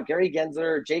talk about Gary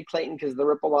Gensler, Jay Clayton because of the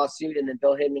Ripple lawsuit, and then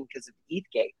Bill Hinman because of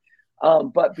ETHgate.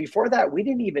 But before that, we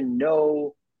didn't even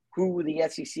know who the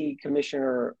SEC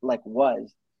commissioner like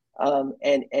was. And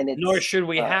it's, nor should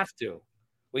we have to.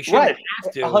 We shouldn't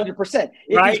have to. 100%.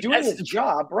 If right? he's doing his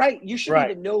job, right, you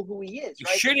shouldn't even know who he is. You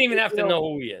right? shouldn't even have to know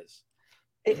who he is.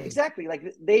 Exactly. Like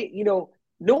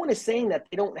no one is saying that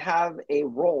they don't have a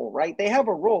role, right? They have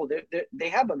a role. They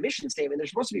have a mission statement. They're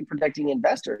supposed to be protecting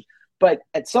investors. But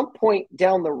at some point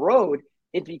down the road,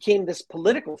 it became this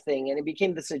political thing and it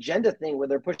became this agenda thing where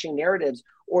they're pushing narratives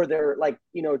or they're like,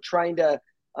 trying to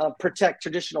protect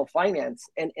traditional finance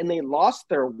and they lost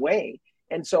their way.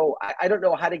 And so I don't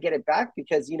know how to get it back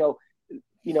because,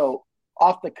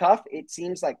 off the cuff, it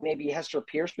seems like maybe Hester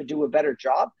Pierce would do a better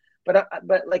job. But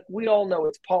like we all know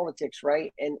it's politics,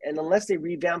 right? And unless they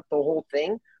revamp the whole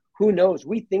thing, who knows?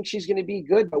 We think she's going to be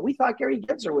good, but we thought Gary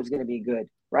Gensler was going to be good,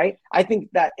 right? I think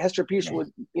that Hester Pierce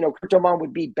would, Crypto Mom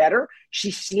would be better.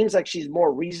 She seems like she's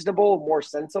more reasonable, more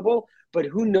sensible, but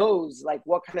who knows like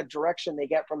what kind of direction they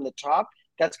get from the top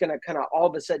that's going to kind of all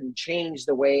of a sudden change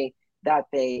the way that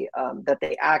they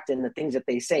act and the things that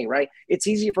they say, right? It's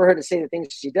easy for her to say the things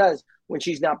she does when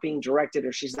she's not being directed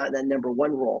or she's not in that number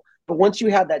 1 role. But once you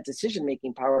have that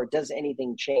decision-making power, does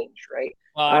anything change, right?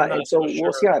 Well, and so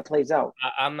we'll see how it plays out.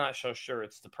 I'm not so sure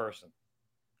it's the person.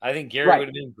 I think Gary would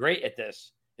have been great at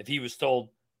this if he was told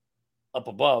up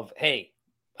above, hey,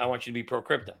 I want you to be pro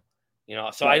crypto.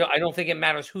 So I don't think it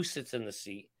matters who sits in the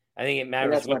seat. I think it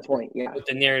matters. That's my point. Yeah. What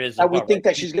the narrative is. I would think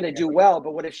that she's going to do well,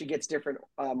 but what if she gets different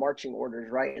marching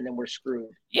orders, right? And then we're screwed.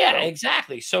 Yeah,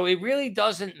 exactly. So it really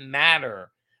doesn't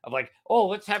matter of like, oh,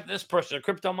 let's have this person, a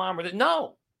crypto mom, or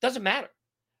no, doesn't matter.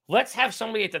 Let's have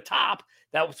somebody at the top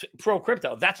that was pro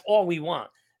crypto. That's all we want.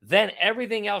 Then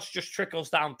everything else just trickles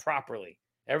down properly.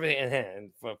 Everything, and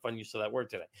fun use of that word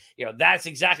today. That's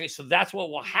exactly. So that's what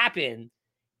will happen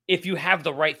if you have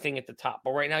the right thing at the top.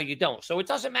 But right now you don't. So it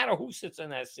doesn't matter who sits in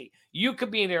that seat. You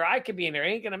could be in there. I could be in there. It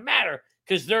ain't going to matter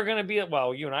because they're going to be,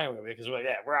 well, you and I are going to be, because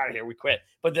we're out of here. We quit.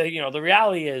 But the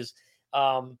reality is,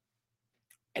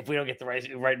 if we don't get the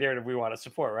right narrative we want to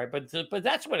support, right? But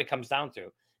that's what it comes down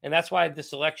to. And that's why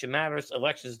this election matters.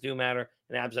 Elections do matter.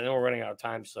 And Abs, I know we're running out of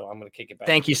time, so I'm going to kick it back.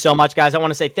 Thank you so much, guys. I want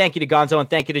to say thank you to Gonzo and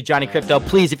thank you to Johnny Crypto.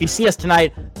 Please, if you see us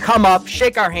tonight, come up,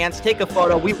 shake our hands, take a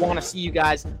photo. We want to see you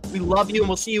guys. We love you, and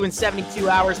we'll see you in 72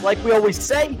 hours. Like we always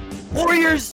say, Warriors